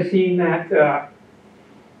 you might have seen that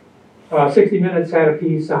 60 Minutes had a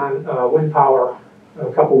piece on wind power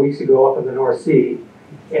a couple weeks ago up in the North Sea.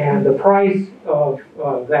 And the price of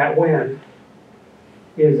that wind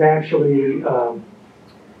is actually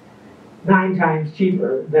 9 times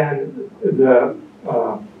cheaper than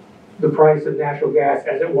the price of natural gas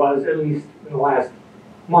as it was at least in the last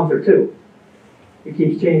month or two. It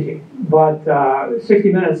keeps changing. But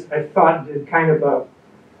 60 Minutes, I thought, did kind of a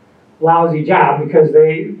lousy job because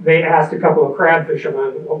they asked a couple of crab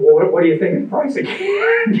fishermen, well, what do you think of the price of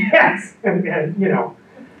gas? And you know,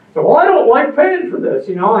 so, well, I don't like paying for this,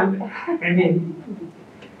 you know, and I mean,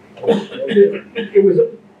 it was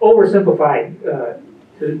oversimplified,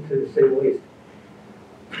 to say the least.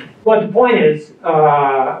 But the point is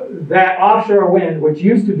that offshore wind, which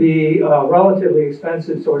used to be a relatively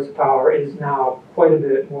expensive source of power, is now quite a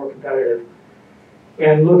bit more competitive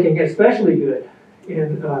and looking especially good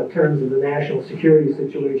in terms of the national security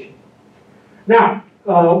situation. Now,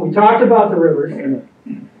 we talked about the rivers, and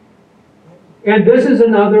this is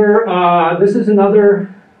another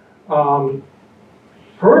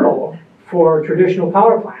hurdle for traditional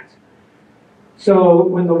power plants. So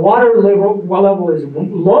when the water level is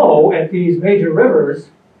low at these major rivers,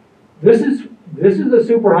 this is the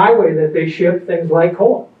superhighway that they ship things like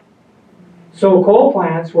coal. So coal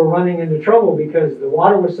plants were running into trouble because the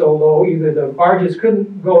water was so low, either the barges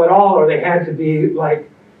couldn't go at all or they had to be like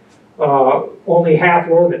only half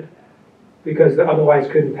loaded because they otherwise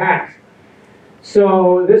couldn't pass.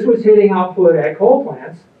 So this was hitting output at coal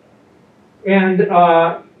plants. And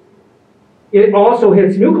it also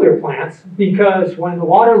hits nuclear plants because when the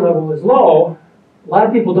water level is low, a lot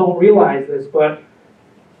of people don't realize this, but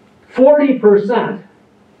 40%,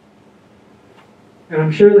 and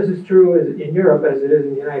I'm sure this is true in Europe as it is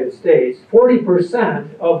in the United States,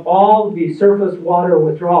 40% of all the surface water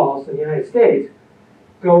withdrawals in the United States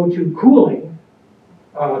go to cooling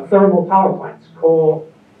thermal power plants, coal,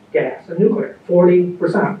 gas, and nuclear,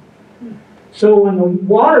 40%. So when the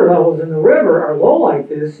water levels in the river are low like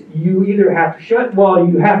this, you either have to shut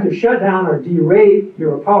down or derate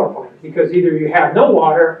your power plant because either you have no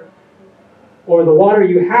water or the water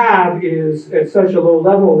you have is at such a low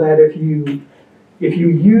level that if you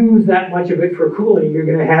use that much of it for cooling, you're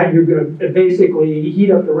going to basically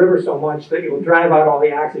heat up the river so much that you'll drive out all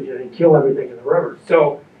the oxygen and kill everything in the river.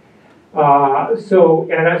 So at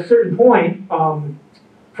a certain point,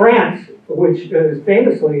 France, which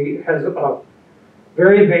famously has a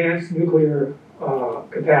very advanced nuclear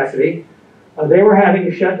capacity, they were having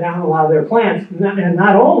to shut down a lot of their plants, and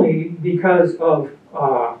not only because of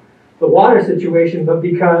the water situation, but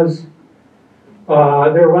because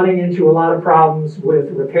they're running into a lot of problems with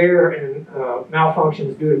repair and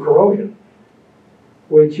malfunctions due to corrosion,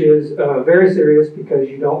 which is very serious because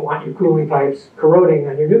you don't want your cooling pipes corroding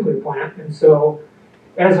on your nuclear plant. And so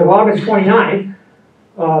as of August 29th,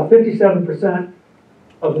 57%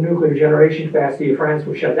 of the nuclear generation capacity of France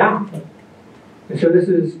was shut down. And so this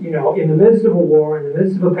is, you know, in the midst of a war, in the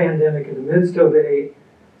midst of a pandemic, in the midst of a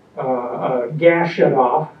gas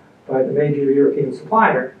shut-off by the major European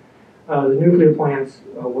supplier, the nuclear plants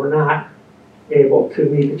were not able to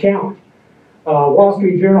meet the challenge. Wall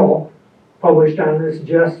Street Journal published on this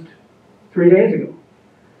just 3 days ago.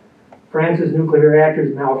 France's nuclear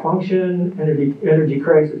reactors malfunction, energy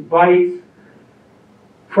crisis bites.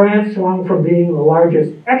 France swung from being the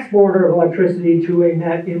largest exporter of electricity to a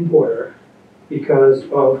net importer because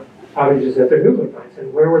of outages at their nuclear plants.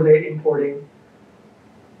 And where were they importing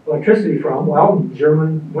electricity from? Well,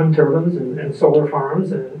 German wind turbines and solar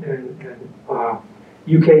farms and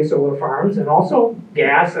UK solar farms and also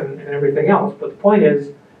gas and everything else. But the point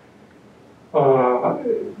is,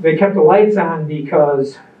 they kept the lights on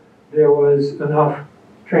because there was enough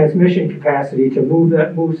transmission capacity to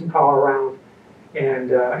move some power around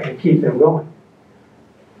and keep them going.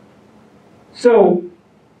 So,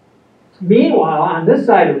 meanwhile, on this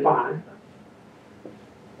side of the pond,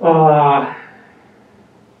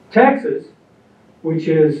 Texas, which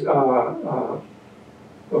is, of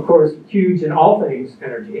course, huge in all things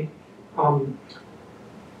energy,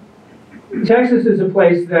 Texas is a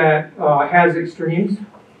place that has extremes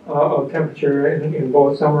of temperature in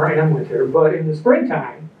both summer and winter, but in the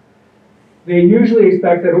springtime, they usually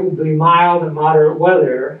expect that it will be mild and moderate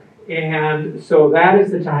weather, and so that is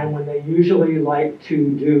the time when they usually like to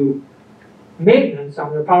do maintenance on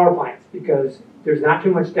their power plants because there's not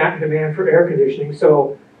too much demand for air conditioning,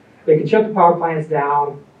 so they can shut the power plants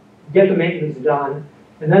down, get the maintenance done,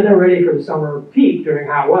 and then they're ready for the summer peak during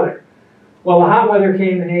hot weather. Well, the hot weather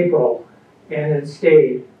came in April, and it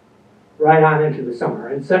stayed right on into the summer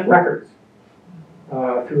and set records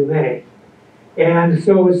through May. And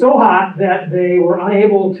so it was so hot that they were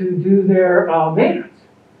unable to do their maintenance.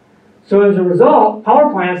 So as a result, power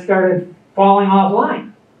plants started falling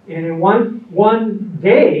offline. And in one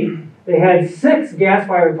day, they had 6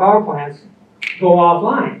 gas-fired power plants go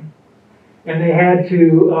offline. And they had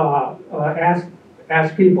to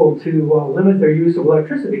ask people to limit their use of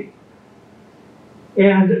electricity.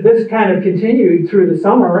 And this kind of continued through the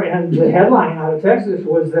summer, and the headline out of Texas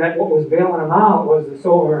was that what was bailing them out was the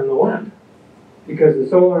solar and the wind. Because the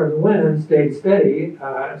solar and the wind stayed steady,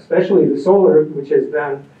 especially the solar, which has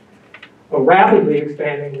been rapidly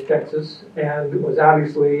expanding in Texas, and was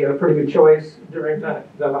obviously a pretty good choice during the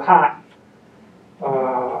hot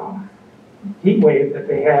heat wave that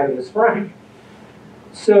they had in the spring.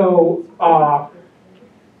 So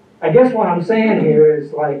I guess what I'm saying here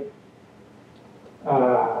is like,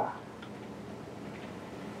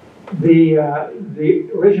 the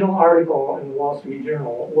original article in the Wall Street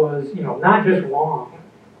Journal was, not just wrong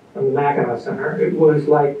from the Mackinac Center. It was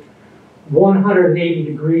like 180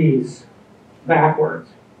 degrees backwards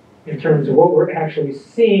in terms of what we're actually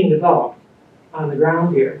seeing develop on the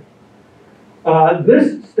ground here.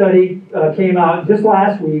 This study came out just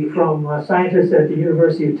last week from scientists at the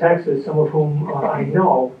University of Texas, some of whom I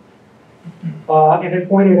know. And it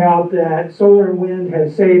pointed out that solar and wind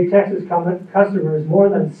have saved Texas customers more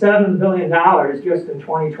than $7 billion just in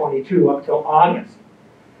 2022 up till August.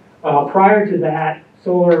 Prior to that,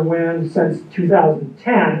 solar and wind since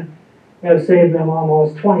 2010 have saved them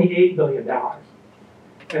almost $28 billion.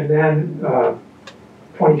 And then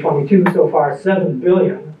 2022 so far, $7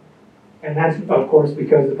 billion. And that's, of course,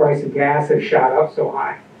 because the price of gas has shot up so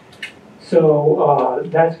high. So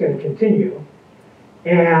that's going to continue.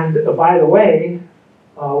 And by the way,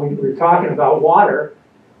 we were talking about water.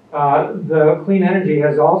 The clean energy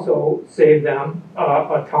has also saved them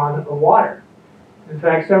a ton of water. In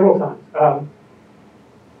fact, several tons.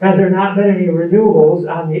 Had there not been any renewables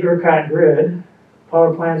on the ERCOT grid,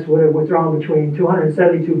 power plants would have withdrawn between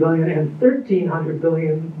 272 billion and 1,300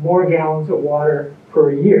 billion more gallons of water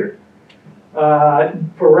per year.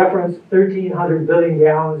 For reference, 1,300 billion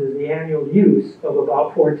gallons is the annual use of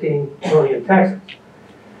about 14 million Texans.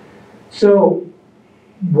 So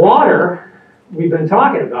water, we've been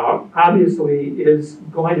talking about, obviously is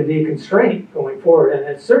going to be a constraint going forward, and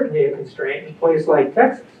it's certainly a constraint in a place like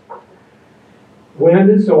Texas. Wind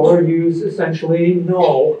and solar use essentially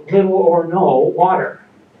little or no water.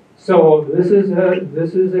 So this is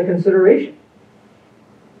a consideration.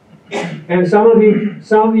 And some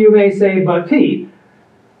of you may say, but Pete,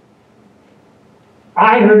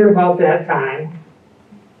 I heard about that time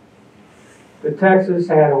that Texas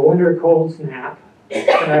had a winter cold snap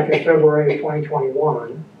back in February of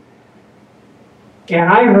 2021. And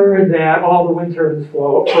I heard that all the wind turbines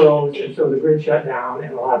froze, and so the grid shut down,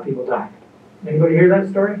 and a lot of people died. Anybody hear that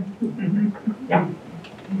story? Yeah?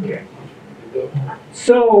 Okay.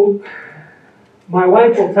 So, my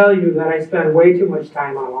wife will tell you that I spend way too much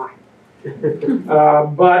time online.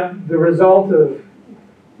 But the result of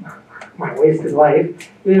my wasted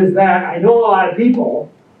life is that I know a lot of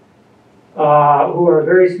people who are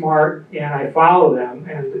very smart, and I follow them.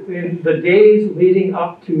 And in the days leading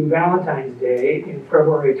up to Valentine's Day in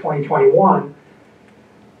February 2021,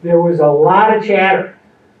 there was a lot of chatter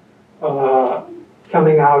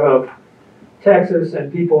coming out of Texas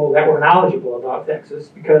and people that were knowledgeable about Texas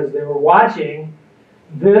because they were watching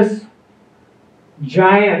this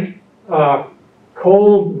giant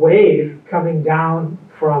cold wave coming down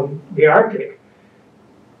from the Arctic.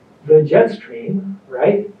 The jet stream,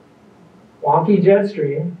 right? Wonky jet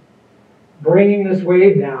stream, bringing this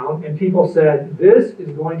wave down, and people said, this is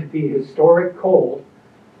going to be historic cold.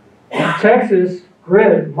 Texas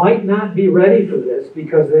grid might not be ready for this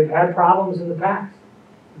because they've had problems in the past.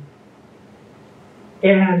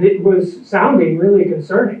 And it was sounding really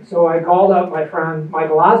concerning. So I called up my friend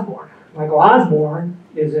Michael Osborne. Michael Osborne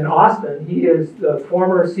is in Austin. He is the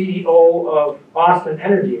former CEO of Austin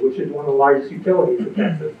Energy, which is one of the largest utilities in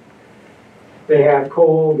Texas. They have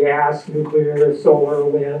coal, gas, nuclear, solar,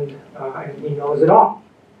 wind, and he knows it all.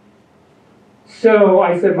 So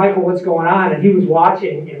I said, Michael, what's going on? And he was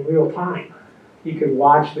watching in real time. He could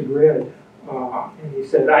watch the grid. And he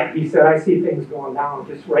said, I see things going down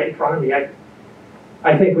just right in front of me.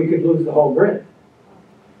 I think we could lose the whole grid.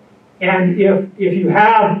 And if you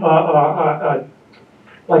have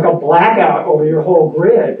like a blackout over your whole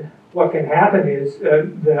grid, what can happen is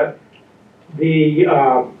the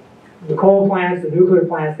coal plants, the nuclear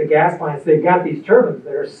plants, the gas plants, they've got these turbines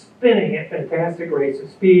that are spinning at fantastic rates of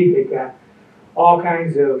speed. They've got all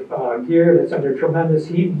kinds of gear that's under tremendous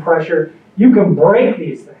heat and pressure. You can break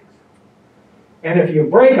these things. And if you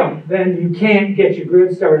break them, then you can't get your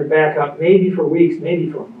grid started back up, maybe for weeks, maybe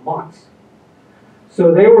for months.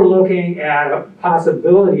 So they were looking at a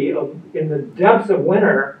possibility of, in the depths of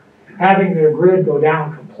winter, having their grid go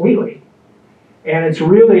down completely. And it's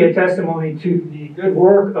really a testimony to the good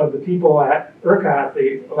work of the people at ERCOT,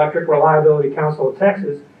 the Electric Reliability Council of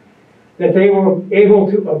Texas, that they were able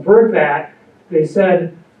to avert that They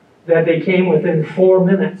said that they came within 4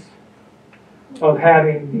 minutes of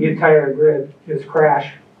having the entire grid just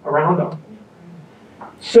crash around them.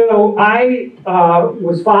 So I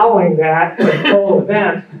was following that whole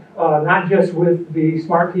event, not just with the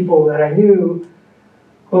smart people that I knew,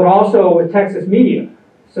 but also with Texas media.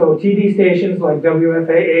 So TV stations like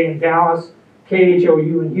WFAA in Dallas,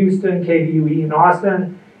 KHOU in Houston, KVUE in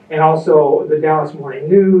Austin, and also the Dallas Morning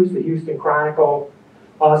News, the Houston Chronicle,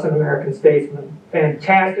 Austin American Statesman.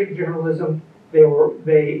 Fantastic journalism.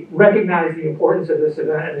 They recognized the importance of this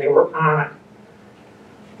event and they were on it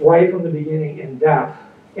right from the beginning in depth.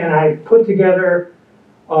 And I put together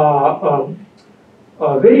a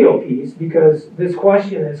video piece because this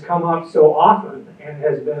question has come up so often and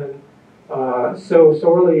has been so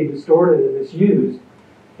sorely distorted and misused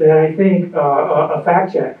that I think a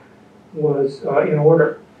fact check was in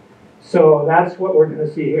order. So that's what we're going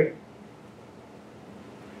to see here.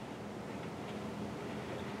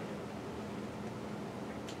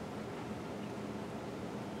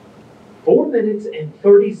 Four minutes and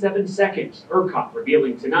 37 seconds, ERCOT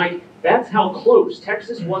revealing tonight that's how close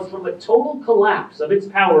Texas was from a total collapse of its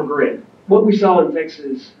power grid. What we saw in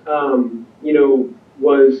Texas,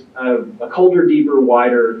 was a colder, deeper,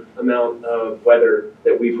 wider amount of weather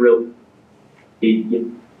that we've really,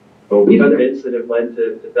 we've had events that have led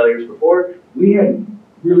to failures before. We had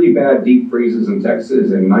really bad deep freezes in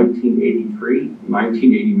Texas in 1983,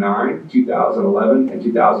 1989, 2011, and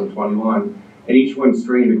 2021. And each one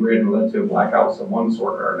strained the grid and led to blackouts of one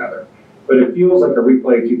sort or another. But it feels like a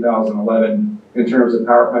replay of 2011 in terms of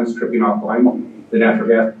power plants tripping offline, the natural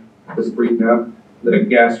gas is freezing up, the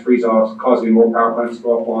gas freeze off, causing more power plants to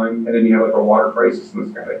go offline, and then you have like a water crisis and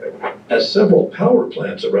this kind of thing. As several power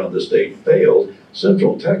plants around the state failed,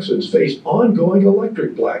 Central Texans faced ongoing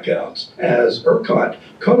electric blackouts as ERCOT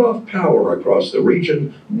cut off power across the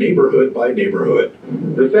region, neighborhood by neighborhood.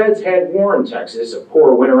 The feds had warned Texas of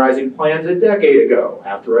poor winterizing plans a decade ago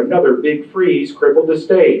after another big freeze crippled the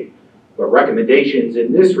state. But recommendations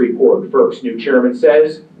in this report, FERC's new chairman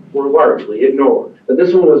says, were largely ignored. But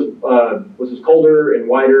this one was colder and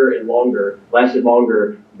wider and longer, lasted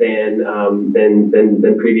longer than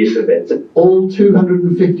previous events. All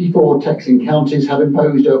 254 Texan counties have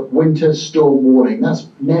imposed a winter storm warning. That's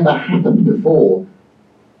never happened before.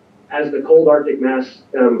 As the cold Arctic mass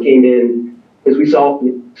came in, as we saw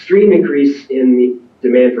an extreme increase in the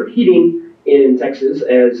demand for heating in Texas,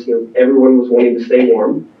 as everyone was wanting to stay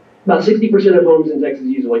warm. About 60% of homes in Texas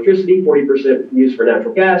use electricity, 40% use for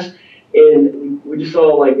natural gas, and we just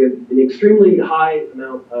saw like an extremely high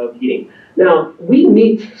amount of heating. Now we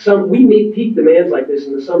meet peak demands like this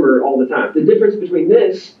in the summer all the time. The difference between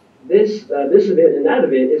this event and that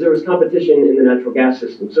event is there was competition in the natural gas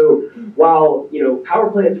system. So while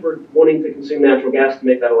power plants were wanting to consume natural gas to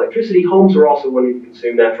make that electricity, homes were also wanting to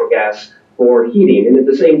consume natural gas for heating. And at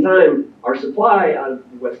the same time, our supply out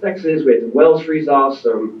of West Texas, we had some wells freeze off,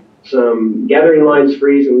 some gathering lines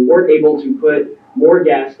freeze, and we weren't able to put more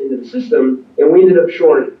gas into the system, and we ended up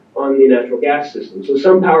short on the natural gas system. So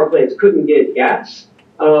some power plants couldn't get gas.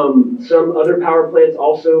 Some other power plants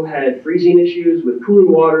also had freezing issues with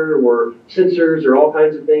cooling water or sensors or all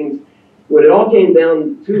kinds of things. When it all came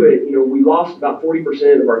down to it, we lost about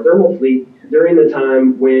 40% of our thermal fleet during the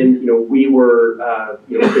time when we were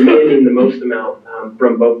demanding the most amount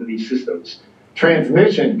from both of these systems.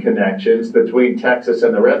 Transmission connections between Texas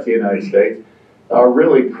and the rest of the United States are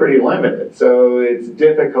really pretty limited. So it's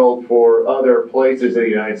difficult for other places in the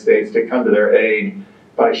United States to come to their aid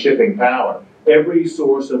by shipping power. Every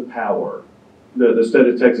source of power that the state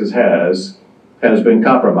of Texas has been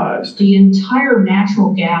compromised. The entire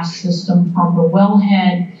natural gas system from the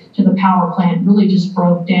wellhead to the power plant really just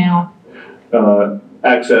broke down.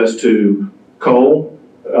 Access to coal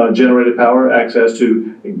generated power, access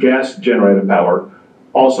to gas generated power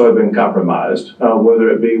also have been compromised, whether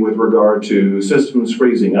it be with regard to systems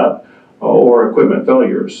freezing up or equipment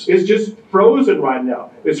failures. It's just frozen right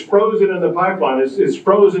now. It's frozen in the pipeline. It's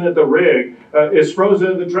frozen at the rig. It's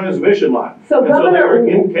frozen in the transmission line. So they're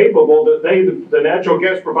incapable, the natural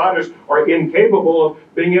gas providers are incapable of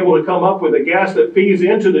being able to come up with a gas that feeds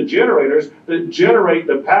into the generators that generate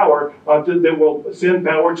the power that will send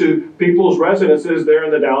power to people's residences there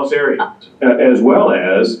in the Dallas area, as well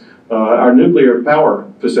as our nuclear power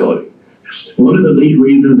facility. One of the lead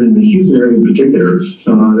reasons in the Houston area in particular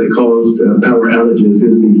that caused power outages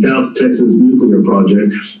is the South Texas nuclear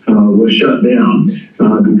project was shut down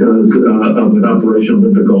because of an operational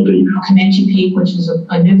difficulty. Comanche Peak, which is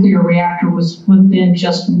a nuclear reactor, was within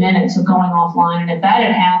just minutes of going offline. And if that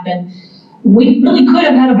had happened, we really could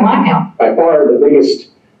have had a blackout. By far the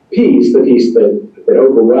biggest piece, the piece that that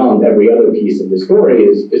overwhelmed every other piece of the story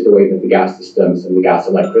is the way that the gas systems and the gas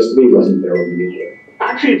electricity wasn't there with the nuclear.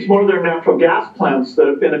 Actually, it's more their natural gas plants that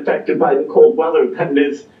have been affected by the cold weather than it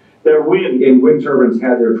is their wind. And wind turbines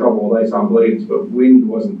had their trouble with ice on blades, but wind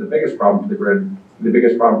wasn't the biggest problem for the grid. The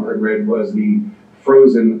biggest problem for the grid was the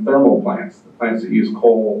frozen thermal plants, the plants that use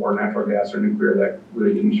coal or natural gas or nuclear that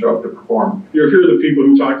really didn't show up to perform. You hear the people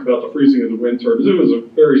who talked about the freezing of the wind turbines. It was a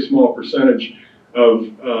very small percentage of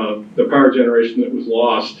the power generation that was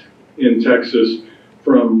lost in Texas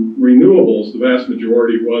from renewables. The vast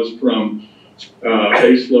majority was from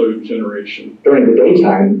baseload generation. During the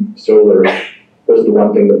daytime, solar was the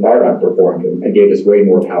one thing that far outperformed and gave us way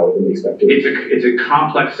more power than we expected. It's a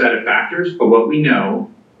complex set of factors, but what we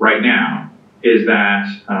know right now is that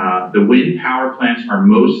the wind power plants are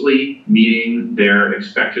mostly meeting their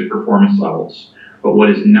expected performance levels. But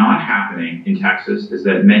what is not happening in Texas is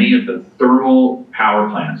that many of the thermal power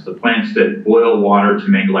plants, the plants that boil water to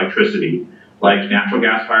make electricity, like natural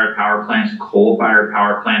gas-fired power plants, coal-fired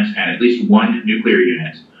power plants, and at least one nuclear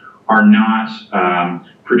unit, are not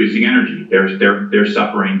producing energy. They're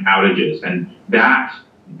suffering outages, and that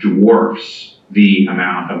dwarfs the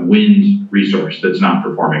amount of wind resource that's not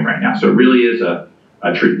performing right now. So it really is a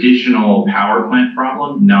traditional power plant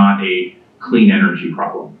problem, not a clean energy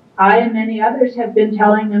problem. I and many others have been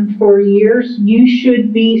telling them for years, you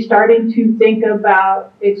should be starting to think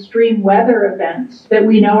about extreme weather events that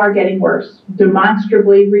we know are getting worse,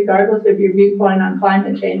 demonstrably, regardless of your viewpoint on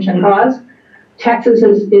climate change and cause. Texas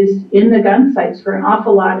is in the gun sights for an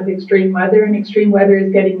awful lot of extreme weather, and extreme weather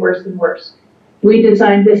is getting worse and worse. We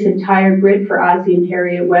designed this entire grid for Ozzie and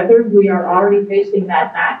Harriet weather. We are already facing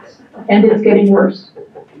that max, and it's getting worse.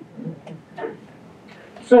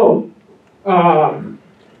 So,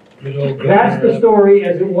 that's the story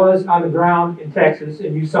as it was on the ground in Texas,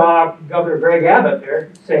 and you saw Governor Greg Abbott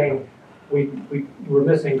there saying we were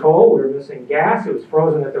missing coal, we were missing gas, it was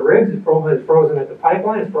frozen at the rigs, it's frozen at the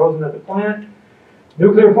pipeline, it's frozen at the plant,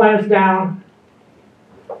 nuclear plant's down,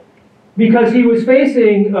 because he was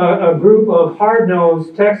facing a group of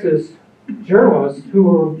hard-nosed Texas journalists who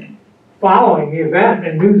were following the event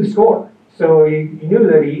and knew the score. So he knew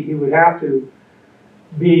that he would have to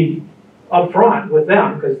be upfront with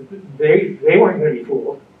them because they weren't going to be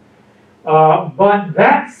fooled. But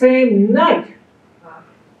that same night,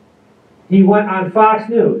 he went on Fox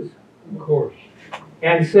News, of course,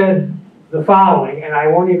 and said the following, and I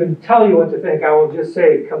won't even tell you what to think, I will just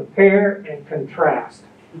say compare and contrast.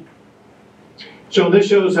 So this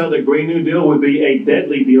shows how the Green New Deal would be a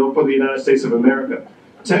deadly deal for the United States of America.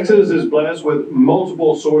 Texas is blessed with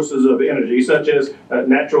multiple sources of energy, such as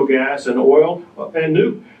natural gas and oil and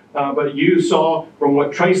nuke. But you saw from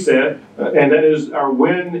what Trace said, and that is our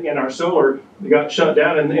wind and our solar got shut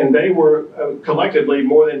down, and they were collectively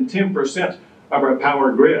more than 10% of our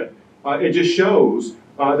power grid. It just shows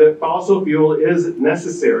that fossil fuel is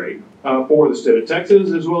necessary for the state of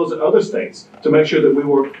Texas as well as other states to make sure that we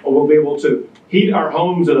will be able to heat our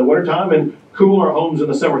homes in the wintertime and cool our homes in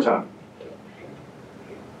the summertime.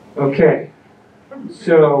 Okay,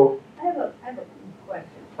 so I have a question.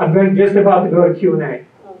 I'm just about to go to Q&A.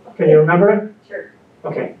 Can you remember it? Sure.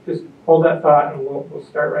 Okay, just hold that thought and we'll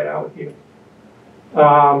start right out with you.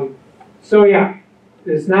 So yeah,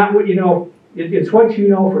 it's not what you know, it's what you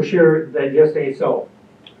know for sure that just ain't so.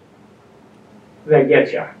 That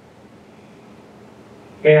gets you.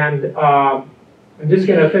 And I'm just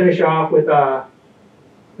going to finish off with,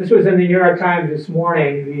 this was in the New York Times this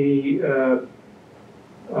morning, the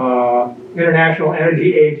International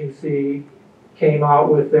Energy Agency came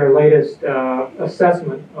out with their latest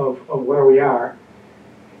assessment of where we are.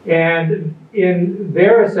 And in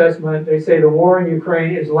their assessment, they say the war in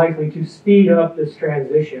Ukraine is likely to speed up this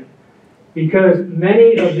transition because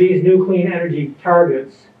many of these new clean energy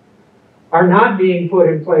targets are not being put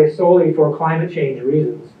in place solely for climate change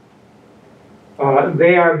reasons.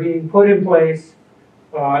 They are being put in place,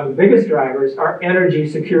 the biggest drivers are energy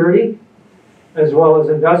security, as well as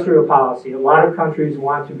industrial policy. A lot of countries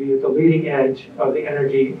want to be at the leading edge of the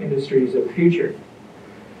energy industries of the future.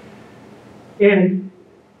 And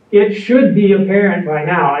it should be apparent by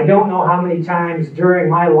now. I don't know how many times during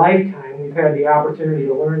my lifetime we've had the opportunity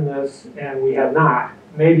to learn this and we have not.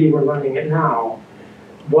 Maybe we're learning it now.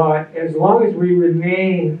 But as long as we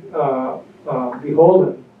remain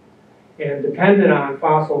beholden and dependent on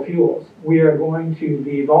fossil fuels, we are going to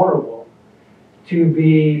be vulnerable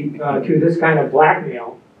to this kind of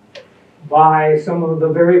blackmail by some of the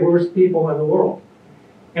very worst people in the world.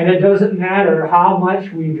 And it doesn't matter how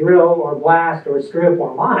much we drill or blast or strip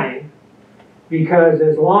or mine, because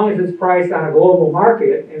as long as it's priced on a global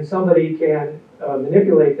market and somebody can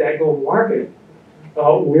manipulate that global market,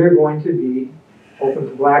 we're going to be open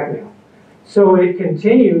to blackmail. So it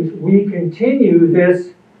continues, we continue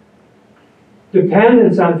this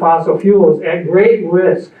dependence on fossil fuels at great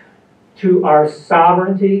risk to our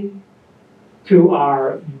sovereignty, to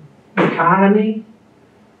our economy,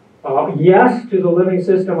 yes, to the living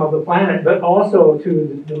system of the planet, but also to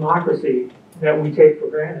the democracy that we take for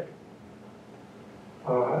granted.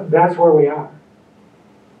 That's where we are.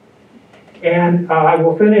 And I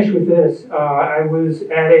will finish with this. I was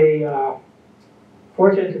at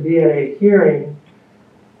fortunate to be at a hearing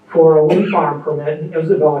for a wind farm permit in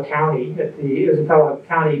Isabella County at the Isabella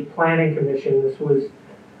County Planning Commission. This was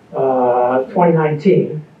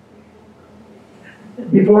 2019.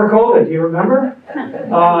 Before COVID, do you remember?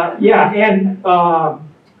 Yeah,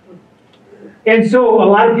 and so a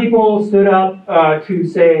lot of people stood up to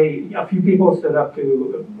say, a few people stood up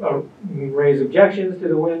to raise objections to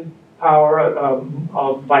the wind power.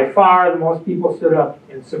 By far, the most people stood up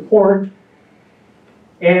in support.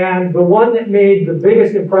 And the one that made the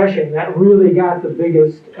biggest impression, that really got the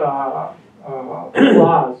biggest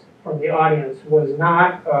applause from the audience, was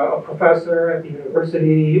not a professor at the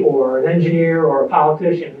university or an engineer or a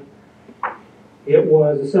politician. It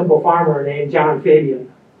was a simple farmer named John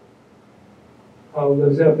Fabian, who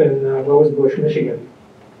lives up in Rosebush, Michigan.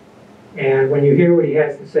 And when you hear what he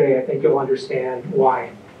has to say, I think you'll understand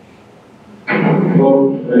why.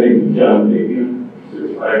 Hello, my name is John Fabian,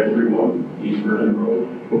 6531 East Vernon Road,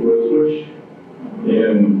 Rosebush,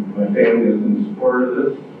 and my family is in support of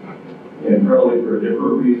this, and probably for a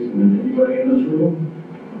different reason than anybody in this room.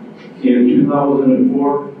 In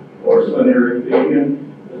 2004, our son Eric Fabian,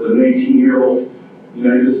 as an 18-year-old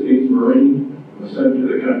United States Marine, was sent to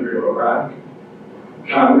the country of Iraq,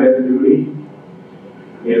 combat duty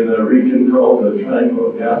in the region called the Triangle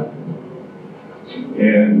of Death.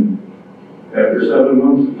 And after 7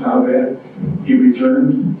 months of combat, he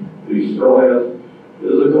returned. He still has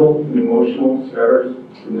physical and emotional scars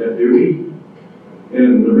from that duty.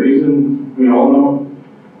 And the reason we all know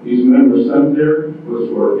these men were sent there was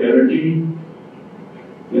for energy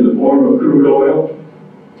in the form of crude oil.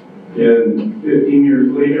 And 15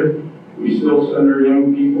 years later, we still send our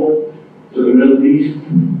young people to the Middle East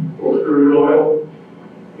for crude oil.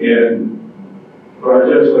 And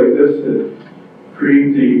projects like this that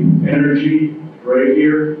create the energy right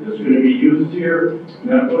here that's going to be used here,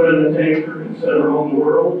 not put in a tanker and sent around the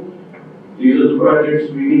world. These are the projects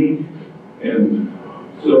we need. And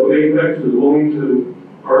so Apex is willing to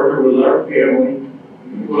partner with our family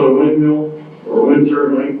and put a windmill or wind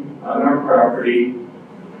turbine on our property.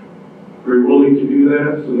 We're willing to do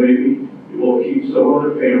that, so maybe it will keep some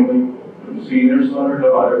other family from seeing their son or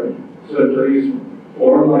daughter sent to these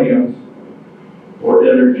foreign lands for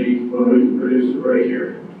energy when we can produce it right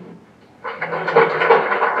here.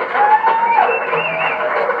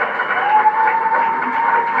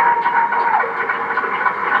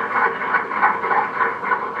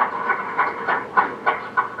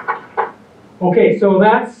 Okay, so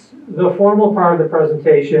that's the formal part of the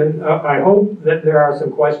presentation. I hope that there are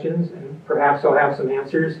some questions and perhaps I'll have some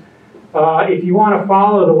answers. If you want to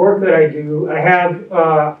follow the work that I do, I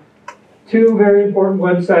have two very important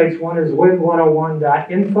websites. One is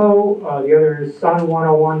wind101.info, the other is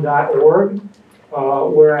sun101.org,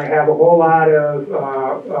 where I have a whole lot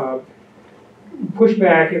of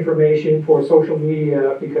pushback information for social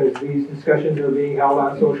media because these discussions are being held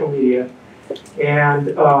on social media. And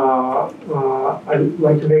I'd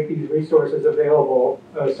like to make these resources available,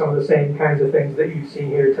 some of the same kinds of things that you've seen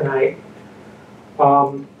here tonight.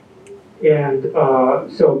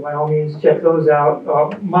 So by all means, check those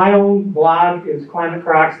out. My own blog is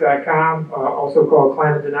climatecrocs.com, also called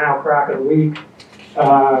Climate Denial Croc of the Week.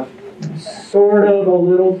 Sort of a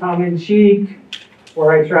little tongue-in-cheek,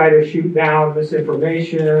 where I try to shoot down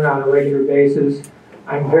misinformation on a regular basis.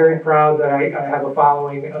 I'm very proud that I have a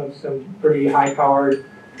following of some pretty high-powered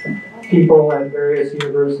people at various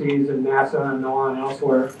universities and NASA and NOAA and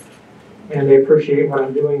elsewhere, and they appreciate what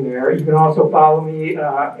I'm doing there. You can also follow me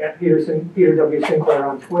at Peter W. Sinclair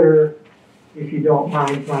on Twitter, if you don't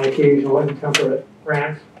mind my occasional intemperate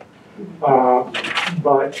rants. And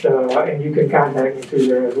you can contact me through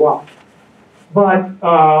there as well. But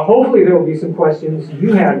hopefully there will be some questions.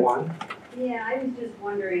 You had one. Yeah, I was just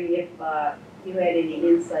wondering if you had any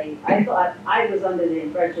insight. I was under the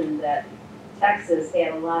impression that Texas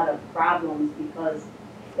had a lot of problems because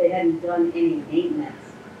they hadn't done any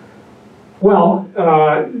maintenance. Well,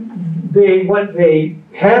 what they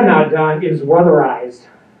have not done is weatherized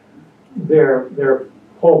their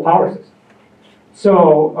whole power system.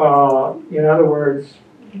 So, in other words,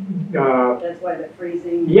 That's why the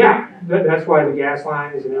freezing. Yeah, that's why the gas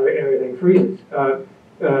lines and everything freezes.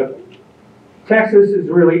 Texas is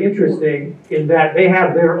really interesting in that they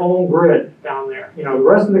have their own grid down there. You know, the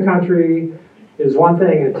rest of the country is one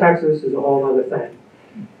thing and Texas is a whole other thing.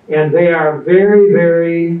 And they are very,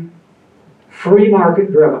 very free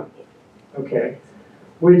market driven, okay?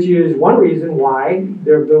 Which is one reason why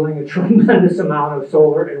they're building a tremendous amount of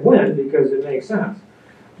solar and wind, because it makes sense.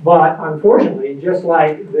 But unfortunately, just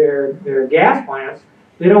like their gas plants,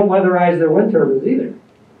 they don't weatherize their wind turbines either.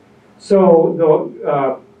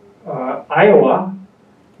 So Iowa,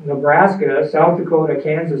 Nebraska, South Dakota,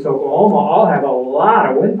 Kansas, Oklahoma all have a lot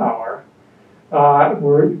of wind power.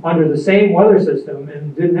 Were under the same weather system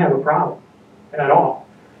and didn't have a problem at all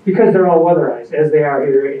because they're all weatherized, as they are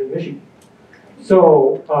here in Michigan.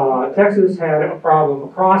 So Texas had a problem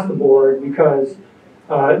across the board because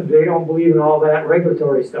they don't believe in all that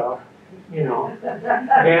regulatory stuff, you know.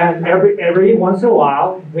 And every once in a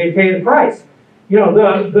while, they pay the price. You know,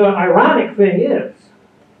 the ironic thing is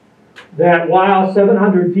that while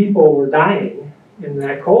 700 people were dying in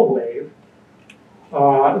that cold wave,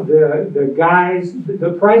 the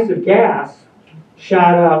price of gas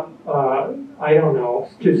shot up, I don't know,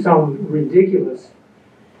 to some ridiculous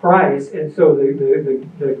price, and so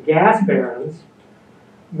the gas barons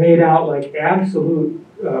made out like absolute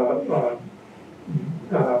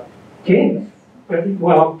kings,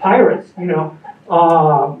 well, pirates, you know.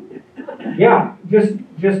 Yeah, just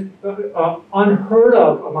unheard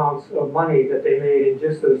of amounts of money that they made in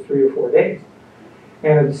just those 3 or 4 days.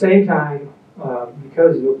 And at the same time,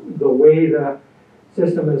 because of the way the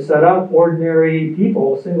system is set up, ordinary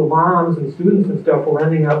people, single moms and students and stuff, were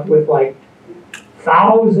ending up with like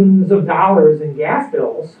thousands of dollars in gas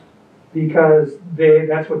bills because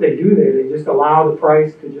that's what they do. They just allow the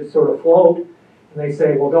price to just sort of float. And they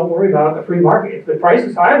say, well, don't worry about the free market. If the price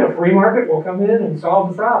is high, the free market will come in and solve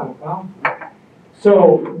the problem. Well,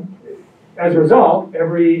 so as a result,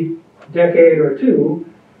 every decade or two,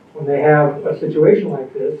 when they have a situation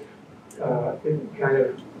like this, it kind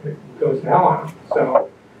of goes to hell on them. So,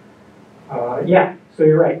 yeah, so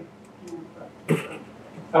you're right.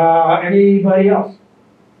 Anybody else?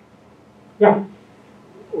 Yeah.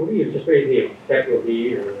 Well, you just made the effect of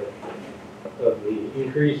the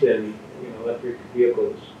increase in electric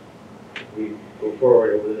vehicles as we go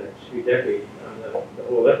forward over the next few decades on the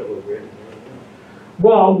whole electrical grid.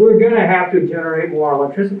 Well, we're going to have to generate more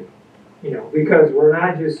electricity, you know, because we're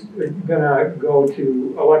not just going to go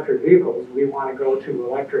to electric vehicles. We want to go to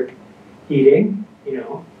electric heating, you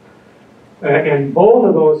know, and both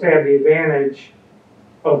of those have the advantage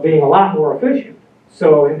of being a lot more efficient.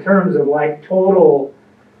 So in terms of like total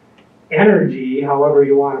energy, however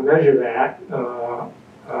you want to measure that,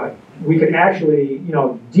 we can actually, you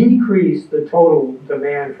know, decrease the total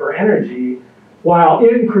demand for energy while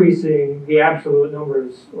increasing the absolute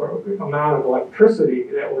numbers or amount of electricity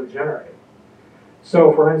that we're generating.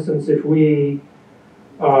 So, for instance, if we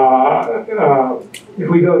go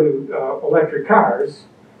to electric cars,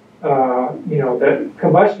 you know, the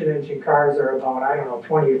combustion engine cars are about, I don't know,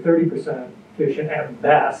 20 or 30% efficient at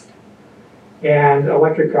best, and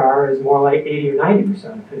electric car is more like 80 or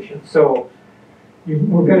 90% efficient. So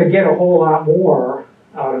we're going to get a whole lot more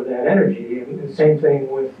out of that energy, and the same thing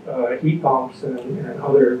with heat pumps and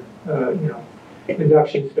other, you know,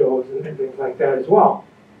 induction stoves and things like that as well.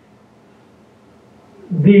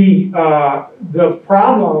 The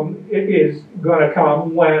problem is going to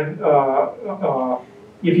come when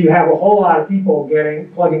if you have a whole lot of people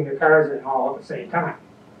plugging their cars in all at the same time,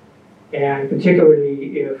 and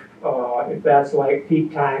particularly if that's like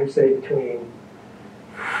peak time, say between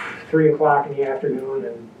 3 o'clock in the afternoon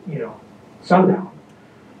and, you know, sundown.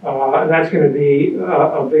 That's going to be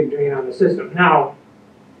a big drain on the system. Now,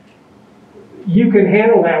 you can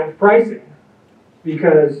handle that with pricing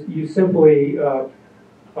because you simply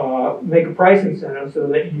make a price incentive so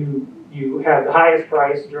that you have the highest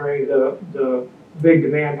price during the big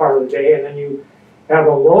demand part of the day, and then you have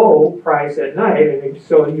a low price at night, and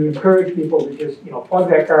so you encourage people to just, you know, plug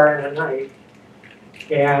that car in at night,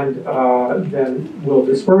 and then we'll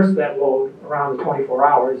disperse that load around the 24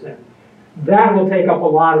 hours, and that will take up a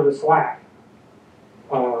lot of the slack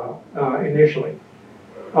initially.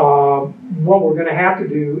 What we're going to have to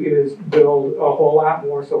do is build a whole lot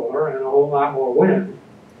more solar and a whole lot more wind,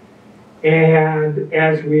 and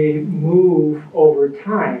as we move over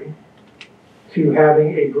time to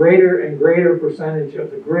having a greater and greater percentage of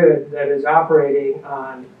the grid that is operating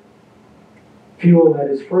on fuel that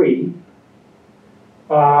is free,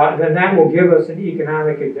 then that will give us an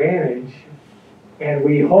economic advantage, and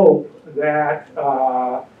we hope that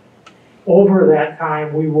over that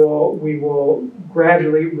time, we will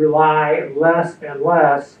gradually rely less and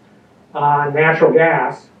less on natural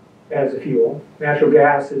gas as a fuel. Natural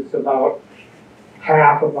gas is about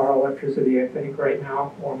half of our electricity, I think, right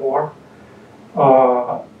now, or more.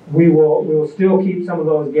 We will still keep some of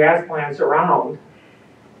those gas plants around,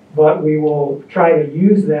 but we will try to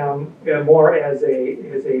use them more as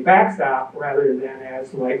a backstop rather than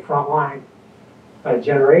as like frontline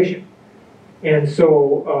generation. And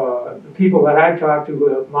so the people that I've talked to who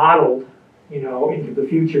have modeled, into the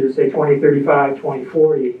future, say 2035,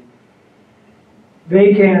 2040,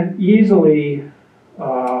 they can easily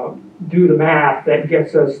do the math that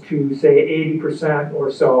gets us to say 80%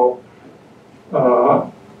 or so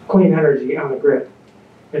clean energy on the grid.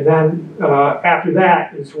 And then after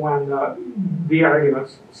that is when the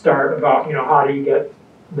arguments start about, how do you get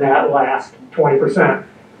that last 20%?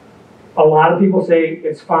 A lot of people say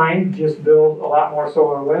it's fine, just build a lot more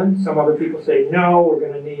solar and wind. Some other people say, no, we're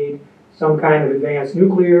going to need some kind of advanced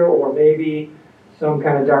nuclear or maybe some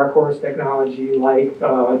kind of dark horse technology like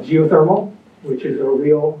geothermal, which is a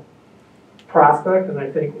real prospect, and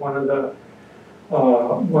I think one of the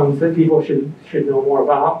ones that people should know more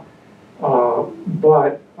about.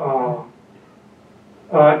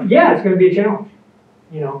 Yeah, it's going to be a challenge.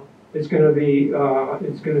 It's going to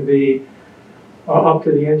be up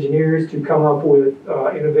to the engineers to come up with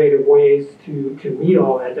innovative ways to meet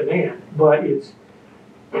all that demand. But it's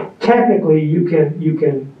technically you can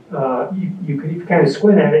kind of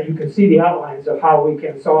squint at it. You can see the outlines of how we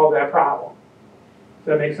can solve that problem. Does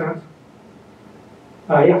that make sense?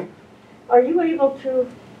 Yeah. Are you able to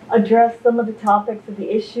address some of the topics of the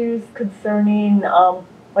issues concerning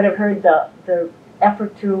what I've heard, the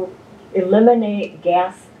effort to eliminate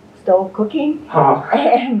gas stove cooking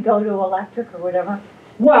and go to electric or whatever?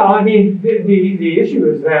 Well, I mean, the issue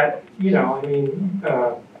is that,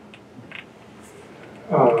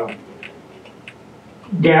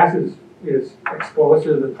 gas is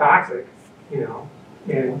explosive and toxic,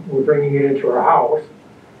 and we're bringing it into our house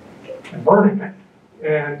and burning it.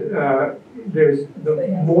 And the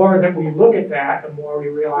more that we look at that, the more we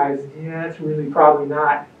realize, it's really probably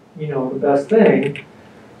not, the best thing.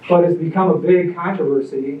 But it's become a big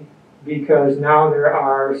controversy because now there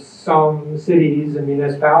are some cities and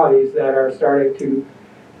municipalities that are starting to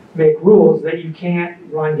make rules that you can't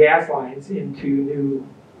run gas lines into new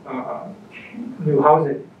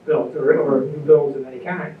housing builds or new builds of any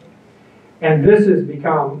kind. And this has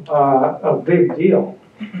become a big deal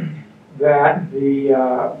that the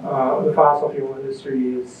fossil fuel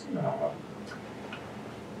industry is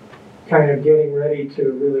kind of getting ready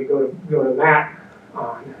to really go to bat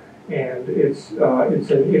on. And it's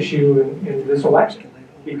an issue in this election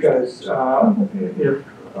because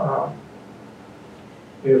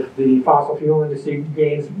if the fossil fuel industry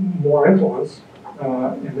gains more influence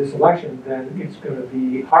in this election, then it's going to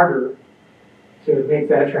be harder to make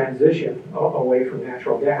that transition away from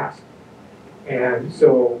natural gas. And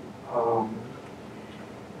so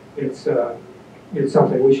it's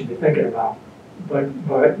something we should be thinking about. But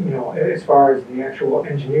as far as the actual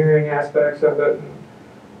engineering aspects of it,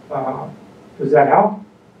 does that help?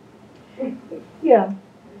 Yeah.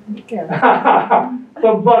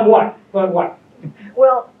 But what? But what?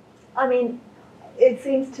 Well, I mean, it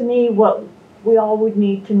seems to me what we all would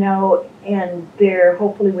need to know, and there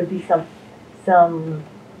hopefully would be some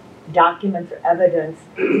documents or evidence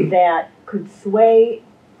that could sway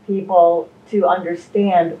people to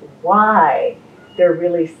understand why they're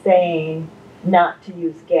really saying not to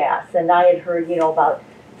use gas. And I had heard, about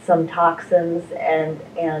some toxins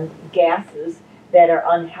and gases that are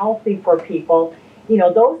unhealthy for people.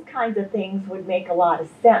 Those kinds of things would make a lot of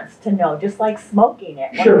sense to know, just like smoking.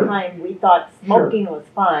 At one time we thought smoking was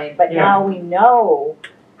fine, but now we know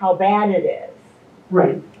how bad it is.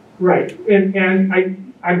 Right.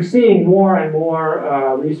 And I'm seeing more and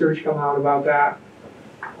more research come out about that.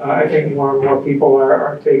 I think more and more people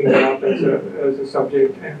are taking it up as a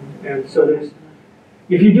subject, and so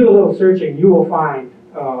if you do a little searching, you will find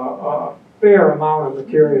a fair amount of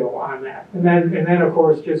material on that. And then of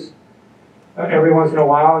course, just every once in a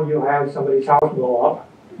while, you'll have somebody's house blow up,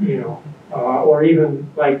 or even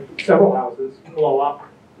like several houses blow up.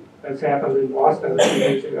 That's happened in Boston a few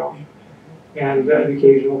years ago, and an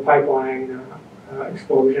occasional pipeline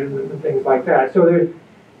explosion and things like that. So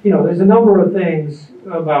there's a number of things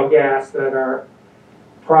about gas that are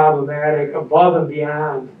problematic above and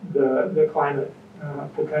beyond the climate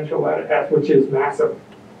potential that it has, which is massive,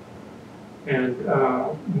 and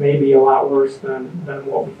maybe a lot worse than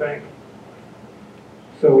what we think.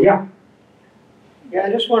 So yeah. Yeah,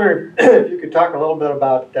 I just wondered if you could talk a little bit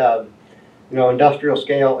about you know, industrial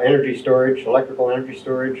scale energy storage, electrical energy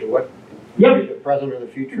storage, or what Yep. the present or the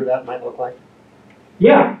future that might look like?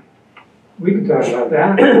 Yeah, we can talk about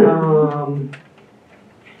that.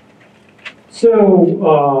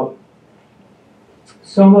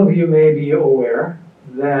 Some of you may be aware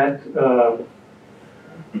that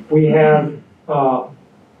we have,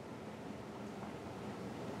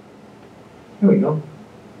 here we go.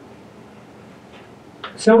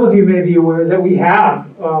 Some of you may be aware that we have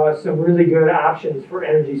some really good options for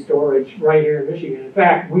energy storage right here in Michigan. In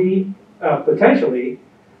fact, we potentially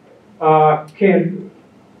can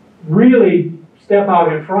really step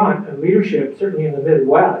out in front of leadership, certainly in the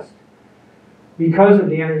Midwest, because of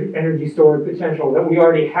the energy storage potential that we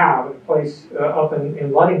already have in place up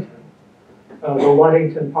in Ludington, the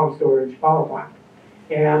Ludington Pump Storage Power Plant.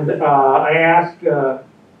 And I asked a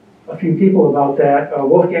few people about that.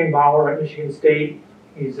 Wolfgang Bauer at Michigan State,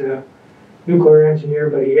 he's a nuclear engineer,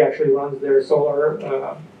 but he actually runs their solar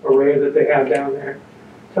array that they have down there.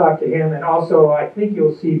 Talk to him, and also I think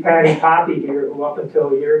you'll see Patty Poppy here, who up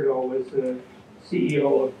until a year ago was the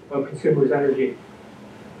CEO of Consumers Energy.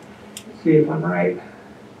 Let's see if I'm right.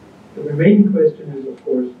 The remaining question is, of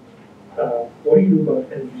course, what do you do about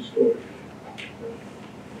energy storage?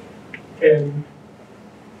 And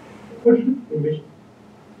unfortunately,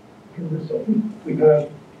 in result, we have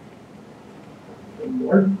the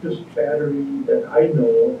largest battery that I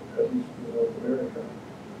know of, at least in North America,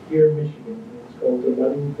 here in Michigan. It's called the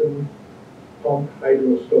Ludington Pump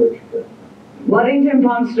Hydro Storage Plant. Ludington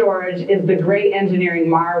Pump Storage is the great engineering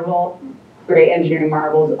marvels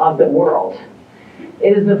of the world.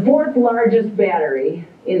 It is the 4th largest battery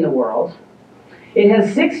in the world. It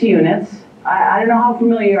has 6 units. I don't know how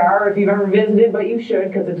familiar you are, if you've ever visited, but you should,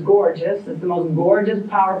 because it's gorgeous. It's the most gorgeous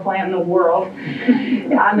power plant in the world.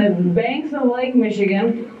 On the banks of Lake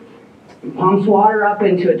Michigan, pumps water up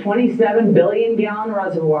into a 27 billion gallon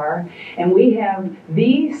reservoir, and we have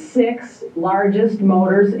the 6 largest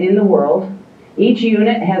motors in the world. Each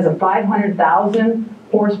unit has a 500,000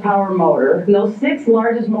 horsepower motor. And those 6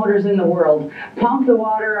 largest motors in the world pump the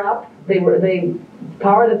water up. They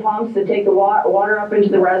power the pumps that take the water up into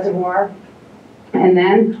the reservoir. And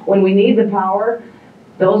then when we need the power,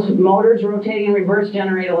 those motors rotating in reverse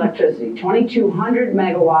generate electricity. 2,200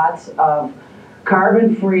 megawatts of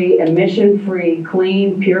carbon-free, emission-free,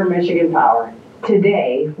 clean, pure Michigan power.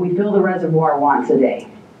 Today, we fill the reservoir once a day.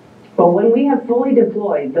 But when we have fully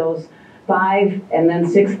deployed those 5 and then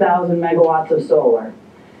 6,000 megawatts of solar,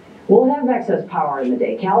 we'll have excess power in the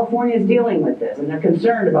day. California is dealing with this, and they're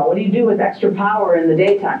concerned about what do you do with extra power in the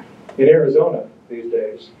daytime. In Arizona these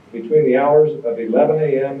days, between the hours of 11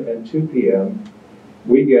 a.m. and 2 p.m.,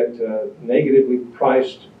 we get negatively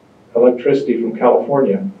priced electricity from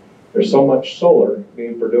California. There's so much solar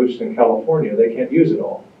being produced in California, they can't use it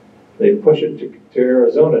all. They push it to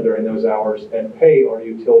Arizona during those hours and pay our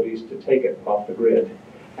utilities to take it off the grid.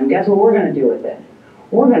 And guess what we're going to do with it?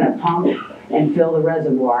 We're going to pump and fill the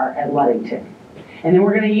reservoir at Ludington. And then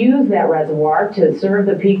we're going to use that reservoir to serve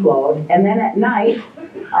the peak load. And then at night,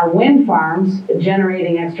 our wind farms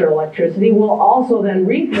generating extra electricity will also then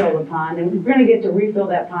refill the pond. And we're going to get to refill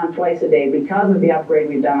that pond twice a day because of the upgrade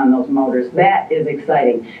we've done on those motors. That is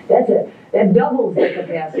exciting. That doubles the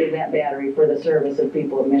capacity of that battery for the service of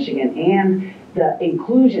people of Michigan and the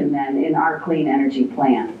inclusion then in our clean energy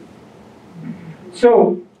plan.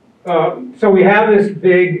 So we have this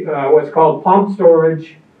big, what's called pump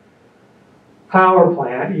storage power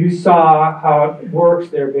plant. You saw how it works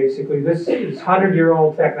there, basically. This is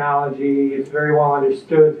 100-year-old technology. It's very well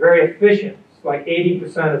understood, very efficient. It's like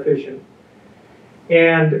 80% efficient.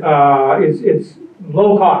 And it's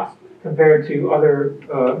low cost compared to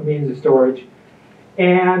other means of storage.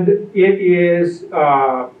 And it is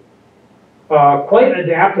quite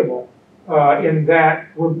adaptable in that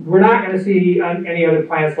we're not going to see any other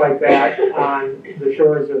plants like that on the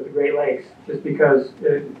shores of the Great Lakes, just because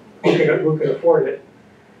who can afford it.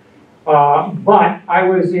 But I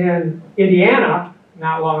was in Indiana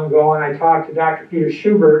not long ago, and I talked to Dr. Peter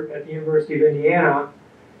Schubert at the University of Indiana,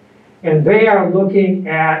 and they are looking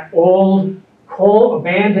at old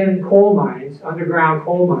abandoned coal mines, underground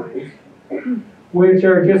coal mines, which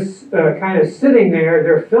are just kind of sitting there.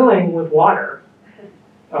 They're filling with water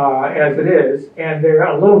as it is, and they're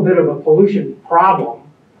a little bit of a pollution problem.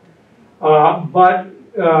 But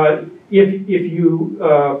if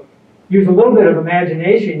you use a little bit of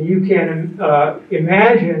imagination, you can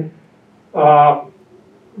imagine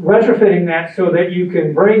retrofitting that so that you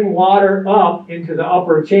can bring water up into the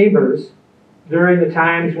upper chambers during the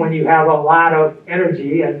times when you have a lot of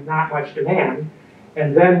energy and not much demand.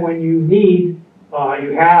 And then when you need,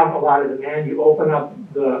 you have a lot of demand, you open up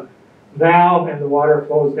the valve and the water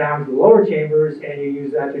flows down to the lower chambers and you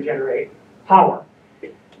use that to generate power.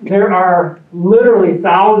 There are literally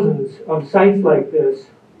thousands of sites like this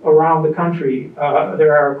around the country.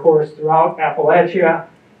 There are, of course, throughout Appalachia,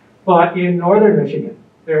 but in northern Michigan,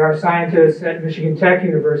 there are scientists at Michigan Tech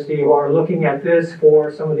University who are looking at this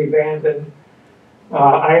for some of the abandoned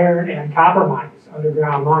iron and copper mines,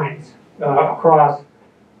 underground mines, across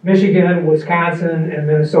Michigan, Wisconsin, and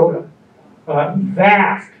Minnesota.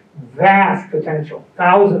 Vast, vast potential,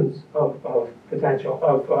 thousands of potential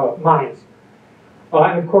of mines.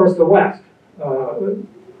 And of course the West,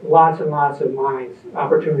 lots and lots of mines,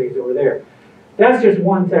 opportunities over there. That's just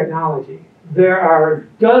one technology. There are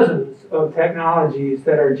dozens of technologies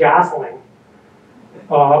that are jostling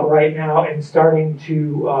right now and starting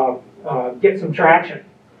to get some traction.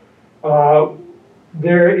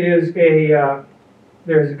 There's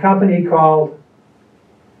a company called,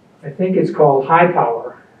 I think it's called High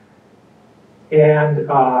Power, and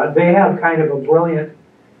they have kind of a brilliant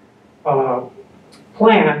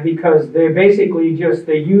plan because they basically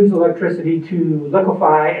they use electricity to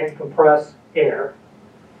liquefy and compress air.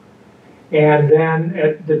 And then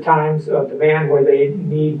at the times of demand where they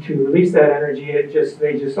need to release that energy,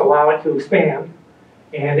 they just allow it to expand,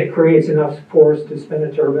 and it creates enough force to spin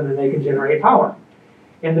a turbine and they can generate power.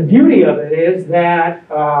 And the beauty of it is that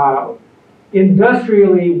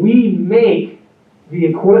industrially we make the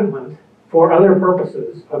equipment for other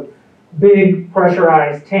purposes of big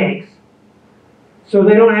pressurized tanks. So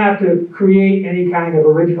they don't have to create any kind of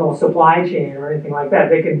original supply chain or anything like that.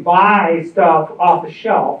 They can buy stuff off the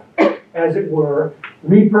shelf, as it were,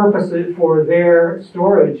 repurpose it for their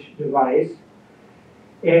storage device,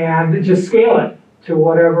 and just scale it to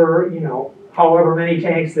whatever, however many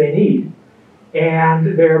tanks they need.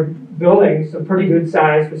 And they're building some pretty good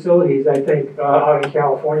sized facilities, I think, out in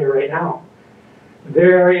California right now.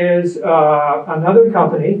 There is another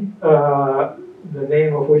company, the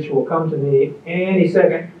name of which will come to me any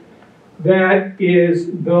second, that is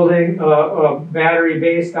building a battery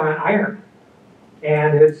based on iron.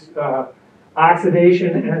 And it's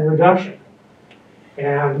oxidation and reduction.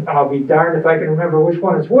 And I'll be darned if I can remember which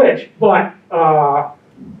one is which, but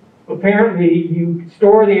apparently you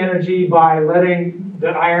store the energy by letting the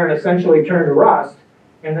iron essentially turn to rust,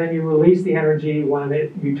 and then you release the energy when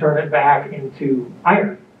you turn it back into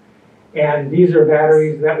iron. And these are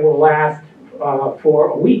batteries that will last for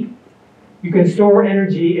a week. You can store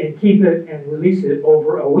energy and keep it and release it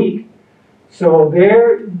over a week. So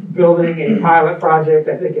they're building a pilot project,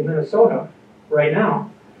 I think, in Minnesota right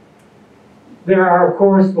now. There are, of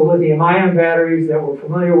course, the lithium-ion batteries that we're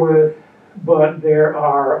familiar with, but there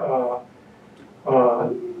are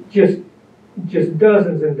just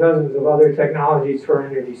dozens and dozens of other technologies for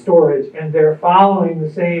energy storage, and they're following the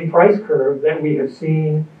same price curve that we have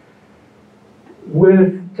seen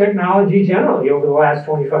with technology generally over the last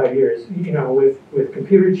 25 years, with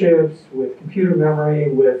computer chips, with computer memory,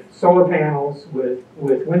 with solar panels, with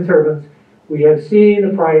wind turbines. We have seen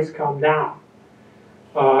the price come down.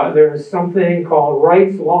 There's something called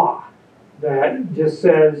Wright's Law that just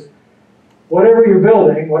says whatever you're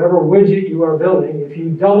building, whatever widget you are building, if you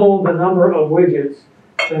double the number of widgets,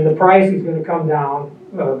 then the price is going to come down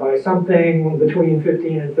by something between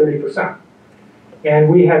 15 and 30%. And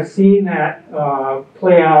we have seen that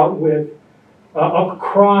play out with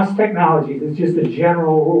across technologies. It's just a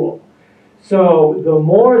general rule. So the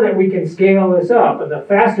more that we can scale this up, and the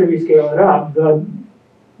faster we scale it up, the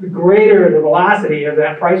greater the velocity of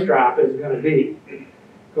that price drop is going to be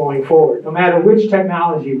going forward, no matter which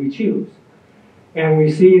technology we choose. And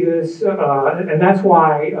we see this, and that's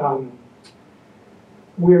why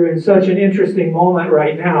we're in such an interesting moment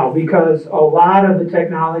right now, because a lot of the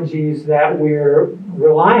technologies that we're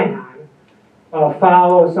relying on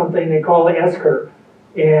follow something they call the S-curve.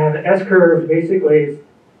 And the S-curve basically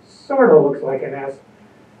sort of looks like an S.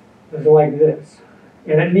 It's like this.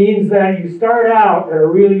 And it means that you start out at a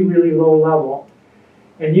really, really low level,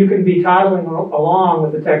 and you can be toddling along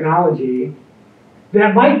with the technology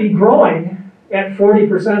that might be growing at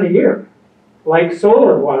 40% a year, like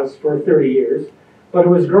solar was for 30 years, but it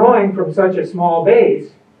was growing from such a small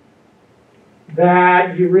base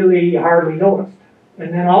that you really hardly noticed.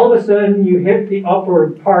 And then all of a sudden you hit the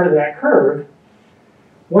upward part of that curve.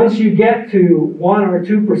 Once you get to 1 or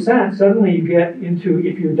 2%, suddenly you get into,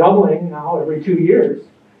 if you're doubling now every 2 years,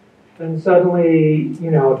 then suddenly,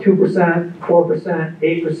 2%, 4%,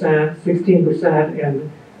 8%, 16%,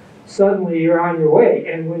 and suddenly you're on your way.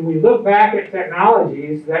 And when we look back at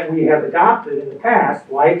technologies that we have adopted in the past,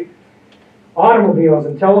 like automobiles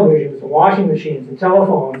and televisions and washing machines and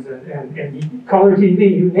telephones and color TV,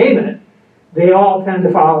 you name it, they all tend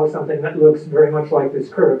to follow something that looks very much like this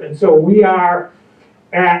curve. And so we are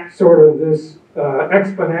at sort of this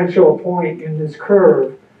exponential point in this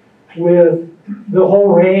curve with the whole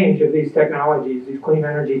range of these technologies, these clean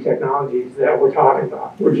energy technologies that we're talking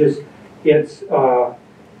about.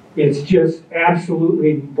 It's just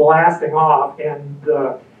absolutely blasting off, and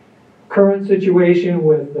the current situation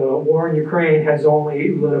with the war in Ukraine has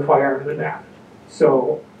only lit a fire under that.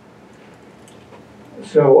 So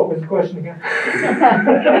what was the question again?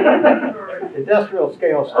 Industrial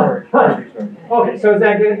scale storage. Okay, so is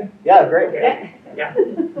that good? Yeah, great. Okay. Yeah.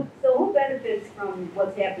 So who benefits from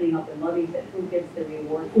what's happening up in Livingston? Who gets the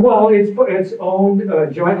reward? Well, it's owned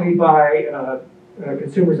jointly by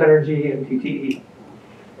Consumers Energy and TTE.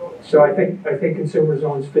 So I think Consumers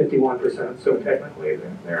owns 51%. So technically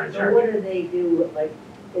they're in So charge. what do they do, like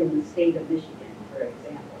in the state of Michigan, for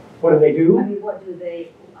example? What do they do? I mean,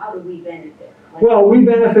 how do we benefit? Like, Well, we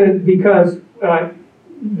benefit because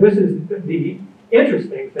this is the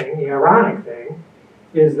interesting thing, the ironic thing,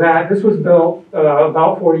 is that this was built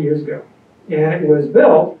about 40 years ago. And it was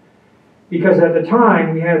built because at the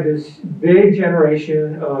time we had this big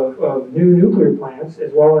generation of new nuclear plants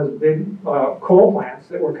as well as big coal plants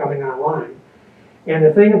that were coming online. And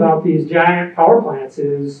the thing about these giant power plants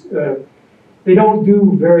is they don't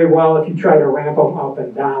do very well if you try to ramp them up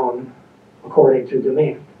and down according to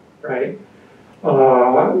demand, right?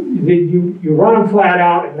 You run them flat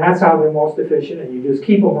out, and that's how they're most efficient, and you just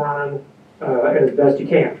keep them running as best you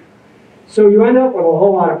can. So you end up with a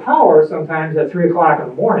whole lot of power sometimes at 3 o'clock in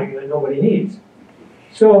the morning that nobody needs.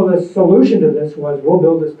 So the solution to this was we'll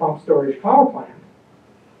build this pump storage power plant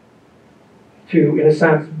to, in a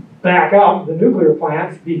sense, back up the nuclear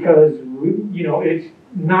plants because it's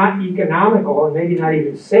not economical and maybe not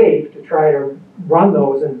even safe to try to run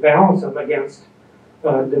those and balance them against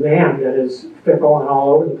demand that is fickle and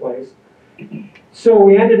all over the place. So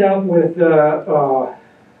we ended up with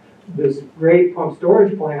this great pump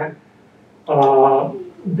storage plant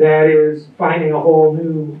that is finding a whole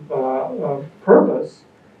new purpose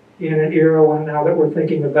in an era when now that we're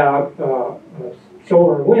thinking about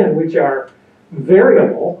solar and wind, which are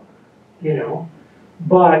variable,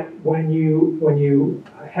 but when you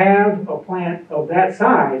have a plant of that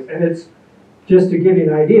size, and it's, just to give you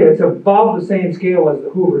an idea, it's above the same scale as the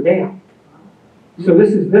Hoover Dam. So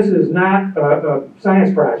this is not a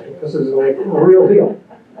science project. This is like a real deal.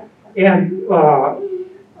 And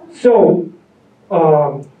so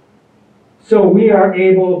we are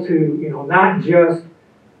able to, not just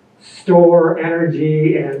store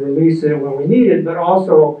energy and release it when we need it, but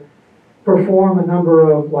also perform a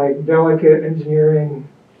number of like delicate engineering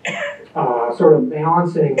sort of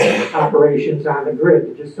balancing operations on the grid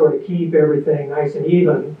to just sort of keep everything nice and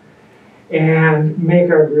even and make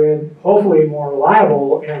our grid hopefully more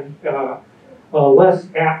reliable and less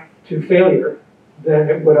apt to failure than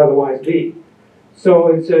it would otherwise be. So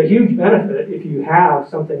it's a huge benefit if you have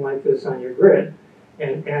something like this on your grid.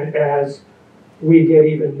 And as we get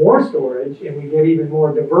even more storage and we get even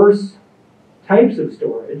more diverse types of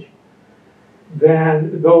storage,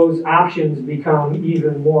 then those options become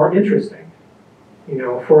even more interesting.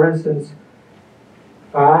 For instance,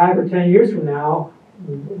 5 or 10 years from now,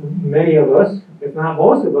 many of us, if not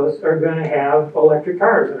most of us, are going to have electric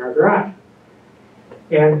cars in our garage.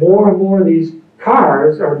 And more of these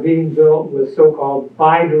cars are being built with so-called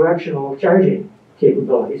bi-directional charging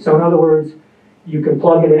capability. So in other words, you can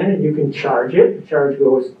plug it in and you can charge it. The charge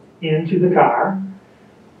goes into the car.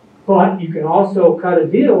 But you can also cut a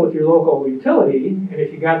deal with your local utility, and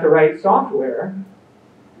if you got the right software,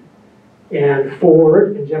 and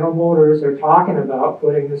Ford and General Motors are talking about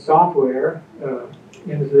putting the software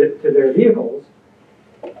into their vehicles,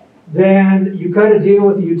 then you cut a deal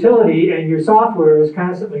with the utility and your software is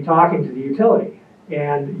constantly talking to the utility.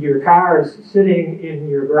 And your car is sitting in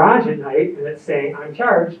your garage at night and it's saying, I'm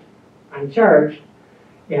charged. And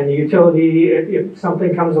the utility, if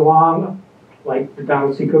something comes along, like the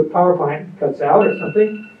Donald C. Cook power plant cuts out or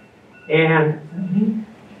something, and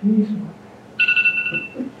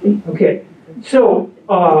okay, so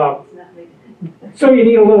you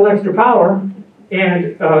need a little extra power,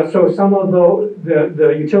 and so some of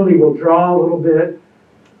the utility will draw a little bit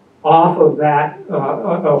off of that,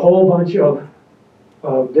 a whole bunch of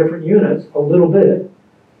different units, a little bit,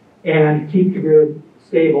 and keep the grid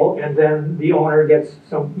stable, and then the owner gets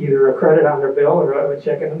either a credit on their bill or a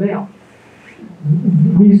check in the mail.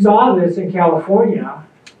 We saw this in California,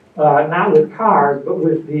 not with cars, but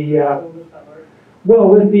with the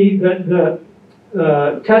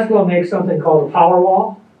Tesla makes something called a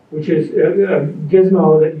Powerwall, which is a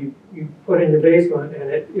gizmo that you you put in your basement, and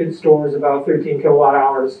it stores about 13 kilowatt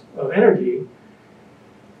hours of energy.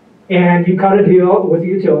 And you cut a deal with the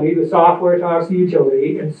utility, the software talks to the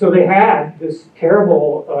utility, and so they had this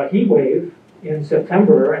terrible heat wave in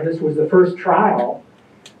September, and this was the first trial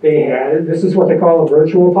they had. This is what they call a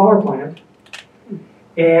virtual power plant.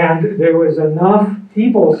 And there was enough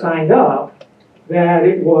people signed up that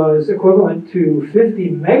it was equivalent to 50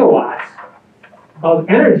 megawatts of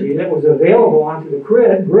energy that was available onto the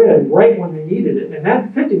grid right when they needed it. And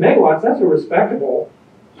that 50 megawatts, that's a respectable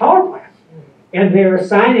power plant. And they're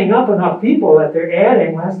signing up enough people that they're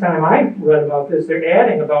adding, last time I read about this, they're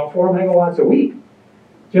adding about 4 megawatts a week,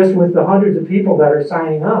 just with the hundreds of people that are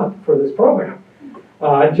signing up for this program.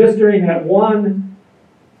 Just during that 1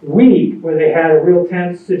 week where they had a real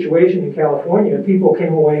tense situation in California, people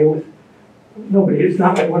came away with, it's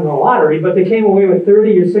not like winning the lottery, but they came away with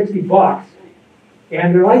 30 or 60 bucks,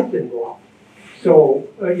 and their lights didn't go out. So,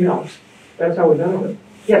 you know, that's how we benefit.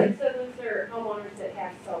 Yes? So those are homeowners that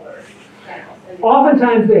have solar panels?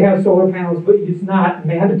 Oftentimes they have solar panels, but it's not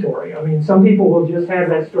mandatory. I mean, some people will just have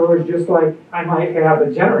that storage just like I might have a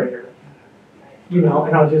generator, you know,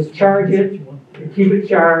 and I'll just charge it and keep it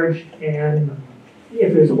charged, and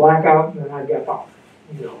if there's a blackout, then I've got power,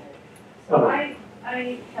 you know. So I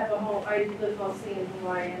have a home, I live mostly in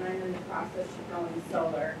Hawaii, and I'm in the process of going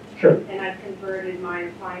solar. Sure. And I've converted my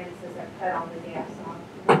appliances, I've cut all the gas off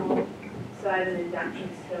the home. So I have an induction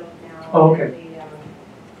stove now. Oh, okay.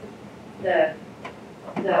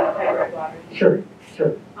 And the hybrid water heater. Sure,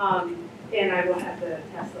 sure. And I will have the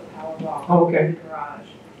Tesla Powerwall Oh, okay. in the garage,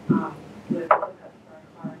 with hookup for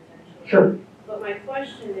a car eventually. Sure. But my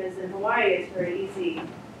question is, in Hawaii, it's very easy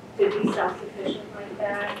to be self-sufficient like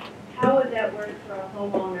that. How would that work for a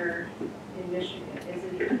homeowner in Michigan? Is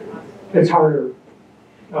it even possible? It's harder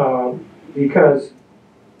because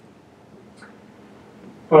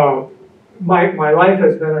my life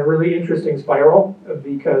has been a really interesting spiral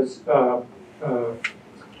because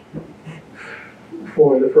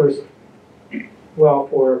for the first, well,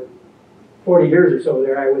 for 40 years or so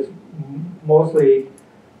there, I was mostly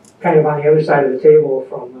kind of on the other side of the table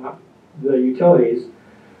from the utilities.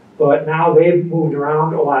 But now they've moved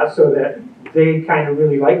around a lot so that they kind of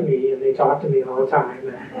really like me and they talk to me all the time.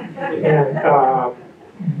 And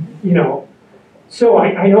you know, so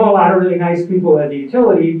I know a lot of really nice people at the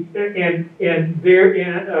utility, and they're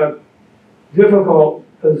in a difficult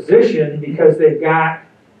position because they've got,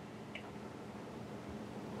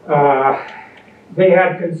 they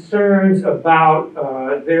have concerns about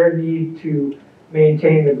their need to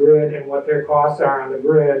maintain the grid and what their costs are on the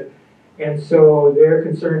grid. And so they're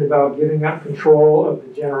concerned about giving up control of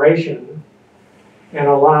the generation and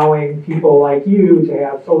allowing people like you to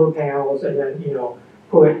have solar panels and then, you know,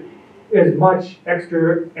 put as much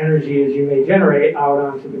extra energy as you may generate out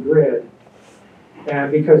onto the grid.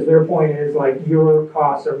 And because their point is, like, your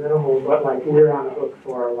costs are minimal, but like we're on the hook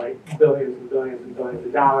for like billions and billions and billions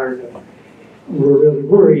of dollars, and we're really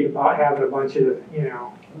worried about having a bunch of, you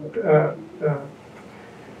know,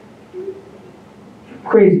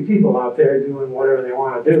 crazy people out there doing whatever they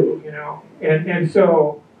want to do, you know. And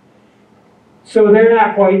so they're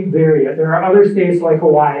not quite there yet. There are other states like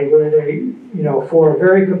Hawaii where they, you know, for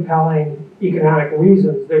very compelling economic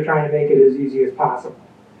reasons, they're trying to make it as easy as possible.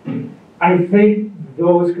 I think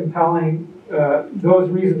those those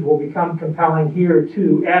reasons will become compelling here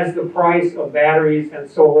too, as the price of batteries and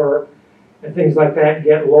solar and things like that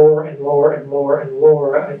get lower and lower and lower and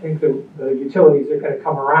lower. I think the utilities are going to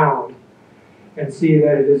come around and see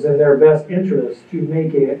that it is in their best interest to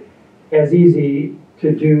make it as easy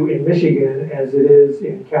to do in Michigan as it is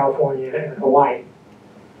in California and Hawaii.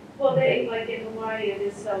 Well, they, like in Hawaii, it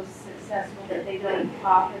is so successful that they don't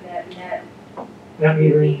offer that net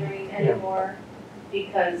metering anymore,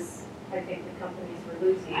 because I think the companies were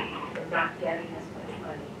losing or not getting as much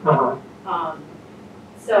money.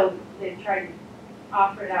 So they tried to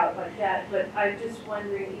offer it out like that, but I'm just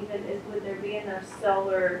wondering, would there be enough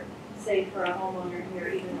solar, say, for a homeowner here,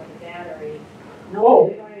 even with a battery?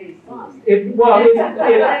 No. It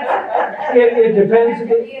depends.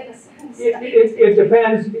 It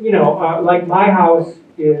depends, you know, like my house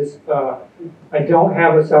is, I don't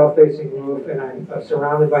have a south-facing roof and I'm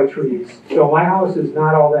surrounded by trees. So my house is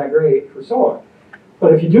not all that great for solar.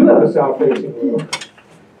 But if you do have a south-facing roof,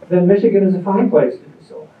 then Michigan is a fine place to do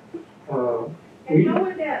solar. And how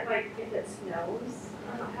would that, like, if it snows?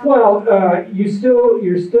 Well, you're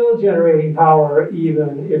still generating power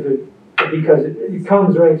even if because it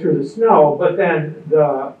comes right through the snow, but then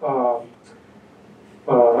the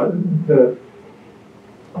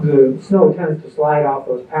snow tends to slide off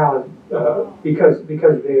those pallets because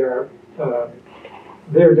they are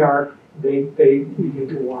they're dark, they begin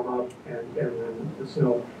to warm up, and then the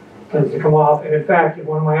snow tends to come off. And in fact, in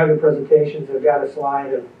one of my other presentations, I've got a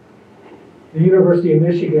slide of the University of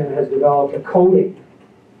Michigan has developed a coating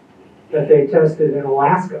that they tested in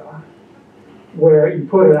Alaska, where you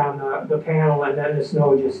put it on the panel and then the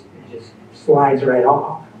snow just slides right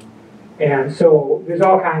off. And so there's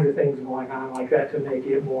all kinds of things going on like that to make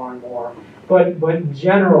it more and more. But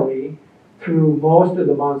generally, through most of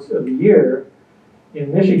the months of the year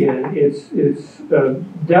in Michigan, it's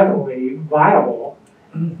definitely viable.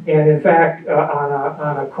 And in fact,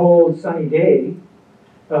 on a cold, sunny day,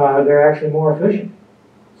 they're actually more efficient.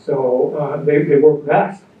 So they work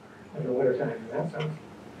best in the wintertime in that sense.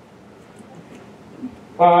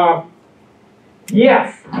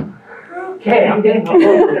 Yes. Okay, I'm getting a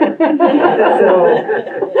little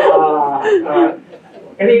So,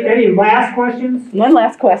 any last questions? One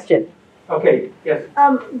last question. Okay, yes.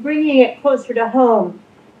 Bringing it closer to home,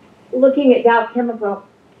 looking at Dow Chemical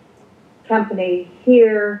Company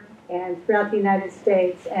here and throughout the United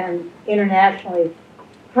States and internationally,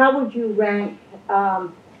 how would you rank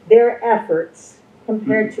their efforts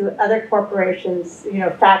compared to other corporations,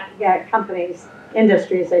 companies,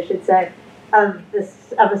 industries, I should say, of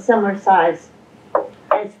a similar size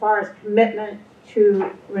as far as commitment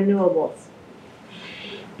to renewables?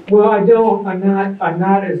 Well, I'm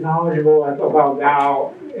not as knowledgeable about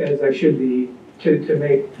Dow as I should be to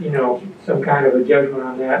make, some kind of a judgment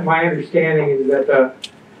on that. My understanding is that the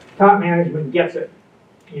top management gets it,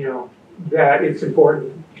 that it's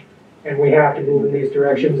important and we have to move in these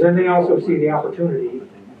directions. And they also see the opportunity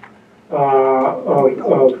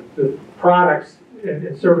of the products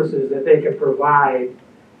and services that they can provide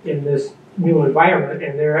in this new environment,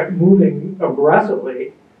 and they're moving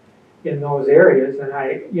aggressively in those areas, and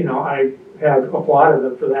I have applauded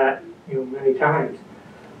them for that, many times.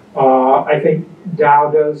 I think Dow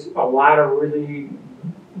does a lot of really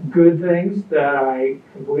good things that I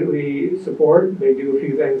completely support. They do a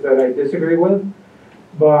few things that I disagree with,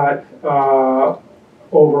 but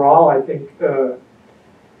overall, I think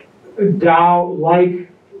Dow,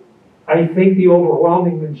 I think the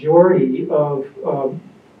overwhelming majority of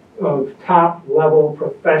top-level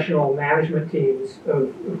professional management teams,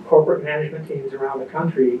 of corporate management teams around the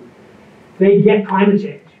country, they get climate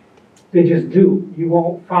change. They just do. You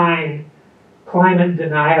won't find climate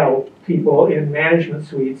denial people in management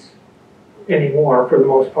suites anymore, for the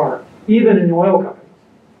most part, even in oil companies.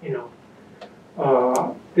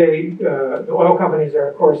 The oil companies are,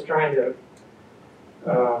 of course, trying to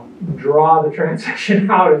draw the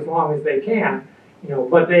transition out as long as they can,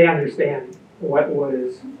 but they understand what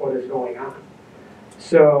is going on.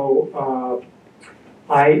 So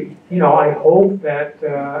I hope that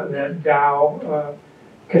Dow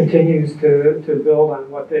continues to build on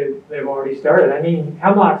what they've already started. I mean,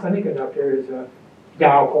 Hemlock Semiconductor is a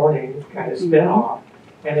Dow Corning kind of spin-off,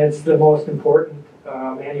 and it's the most important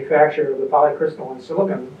manufacturer of the polycrystalline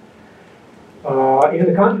silicon in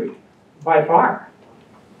the country by far.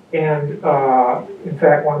 And in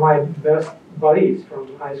fact, one of my best buddies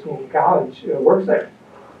from high school and college works there.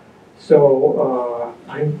 So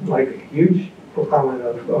I'm like a huge proponent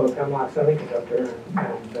of Hemlock Semiconductor,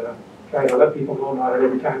 and try to let people know about it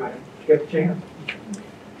every time I get the chance.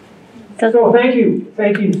 So thank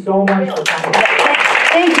you so much for coming.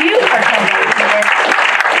 Thank you.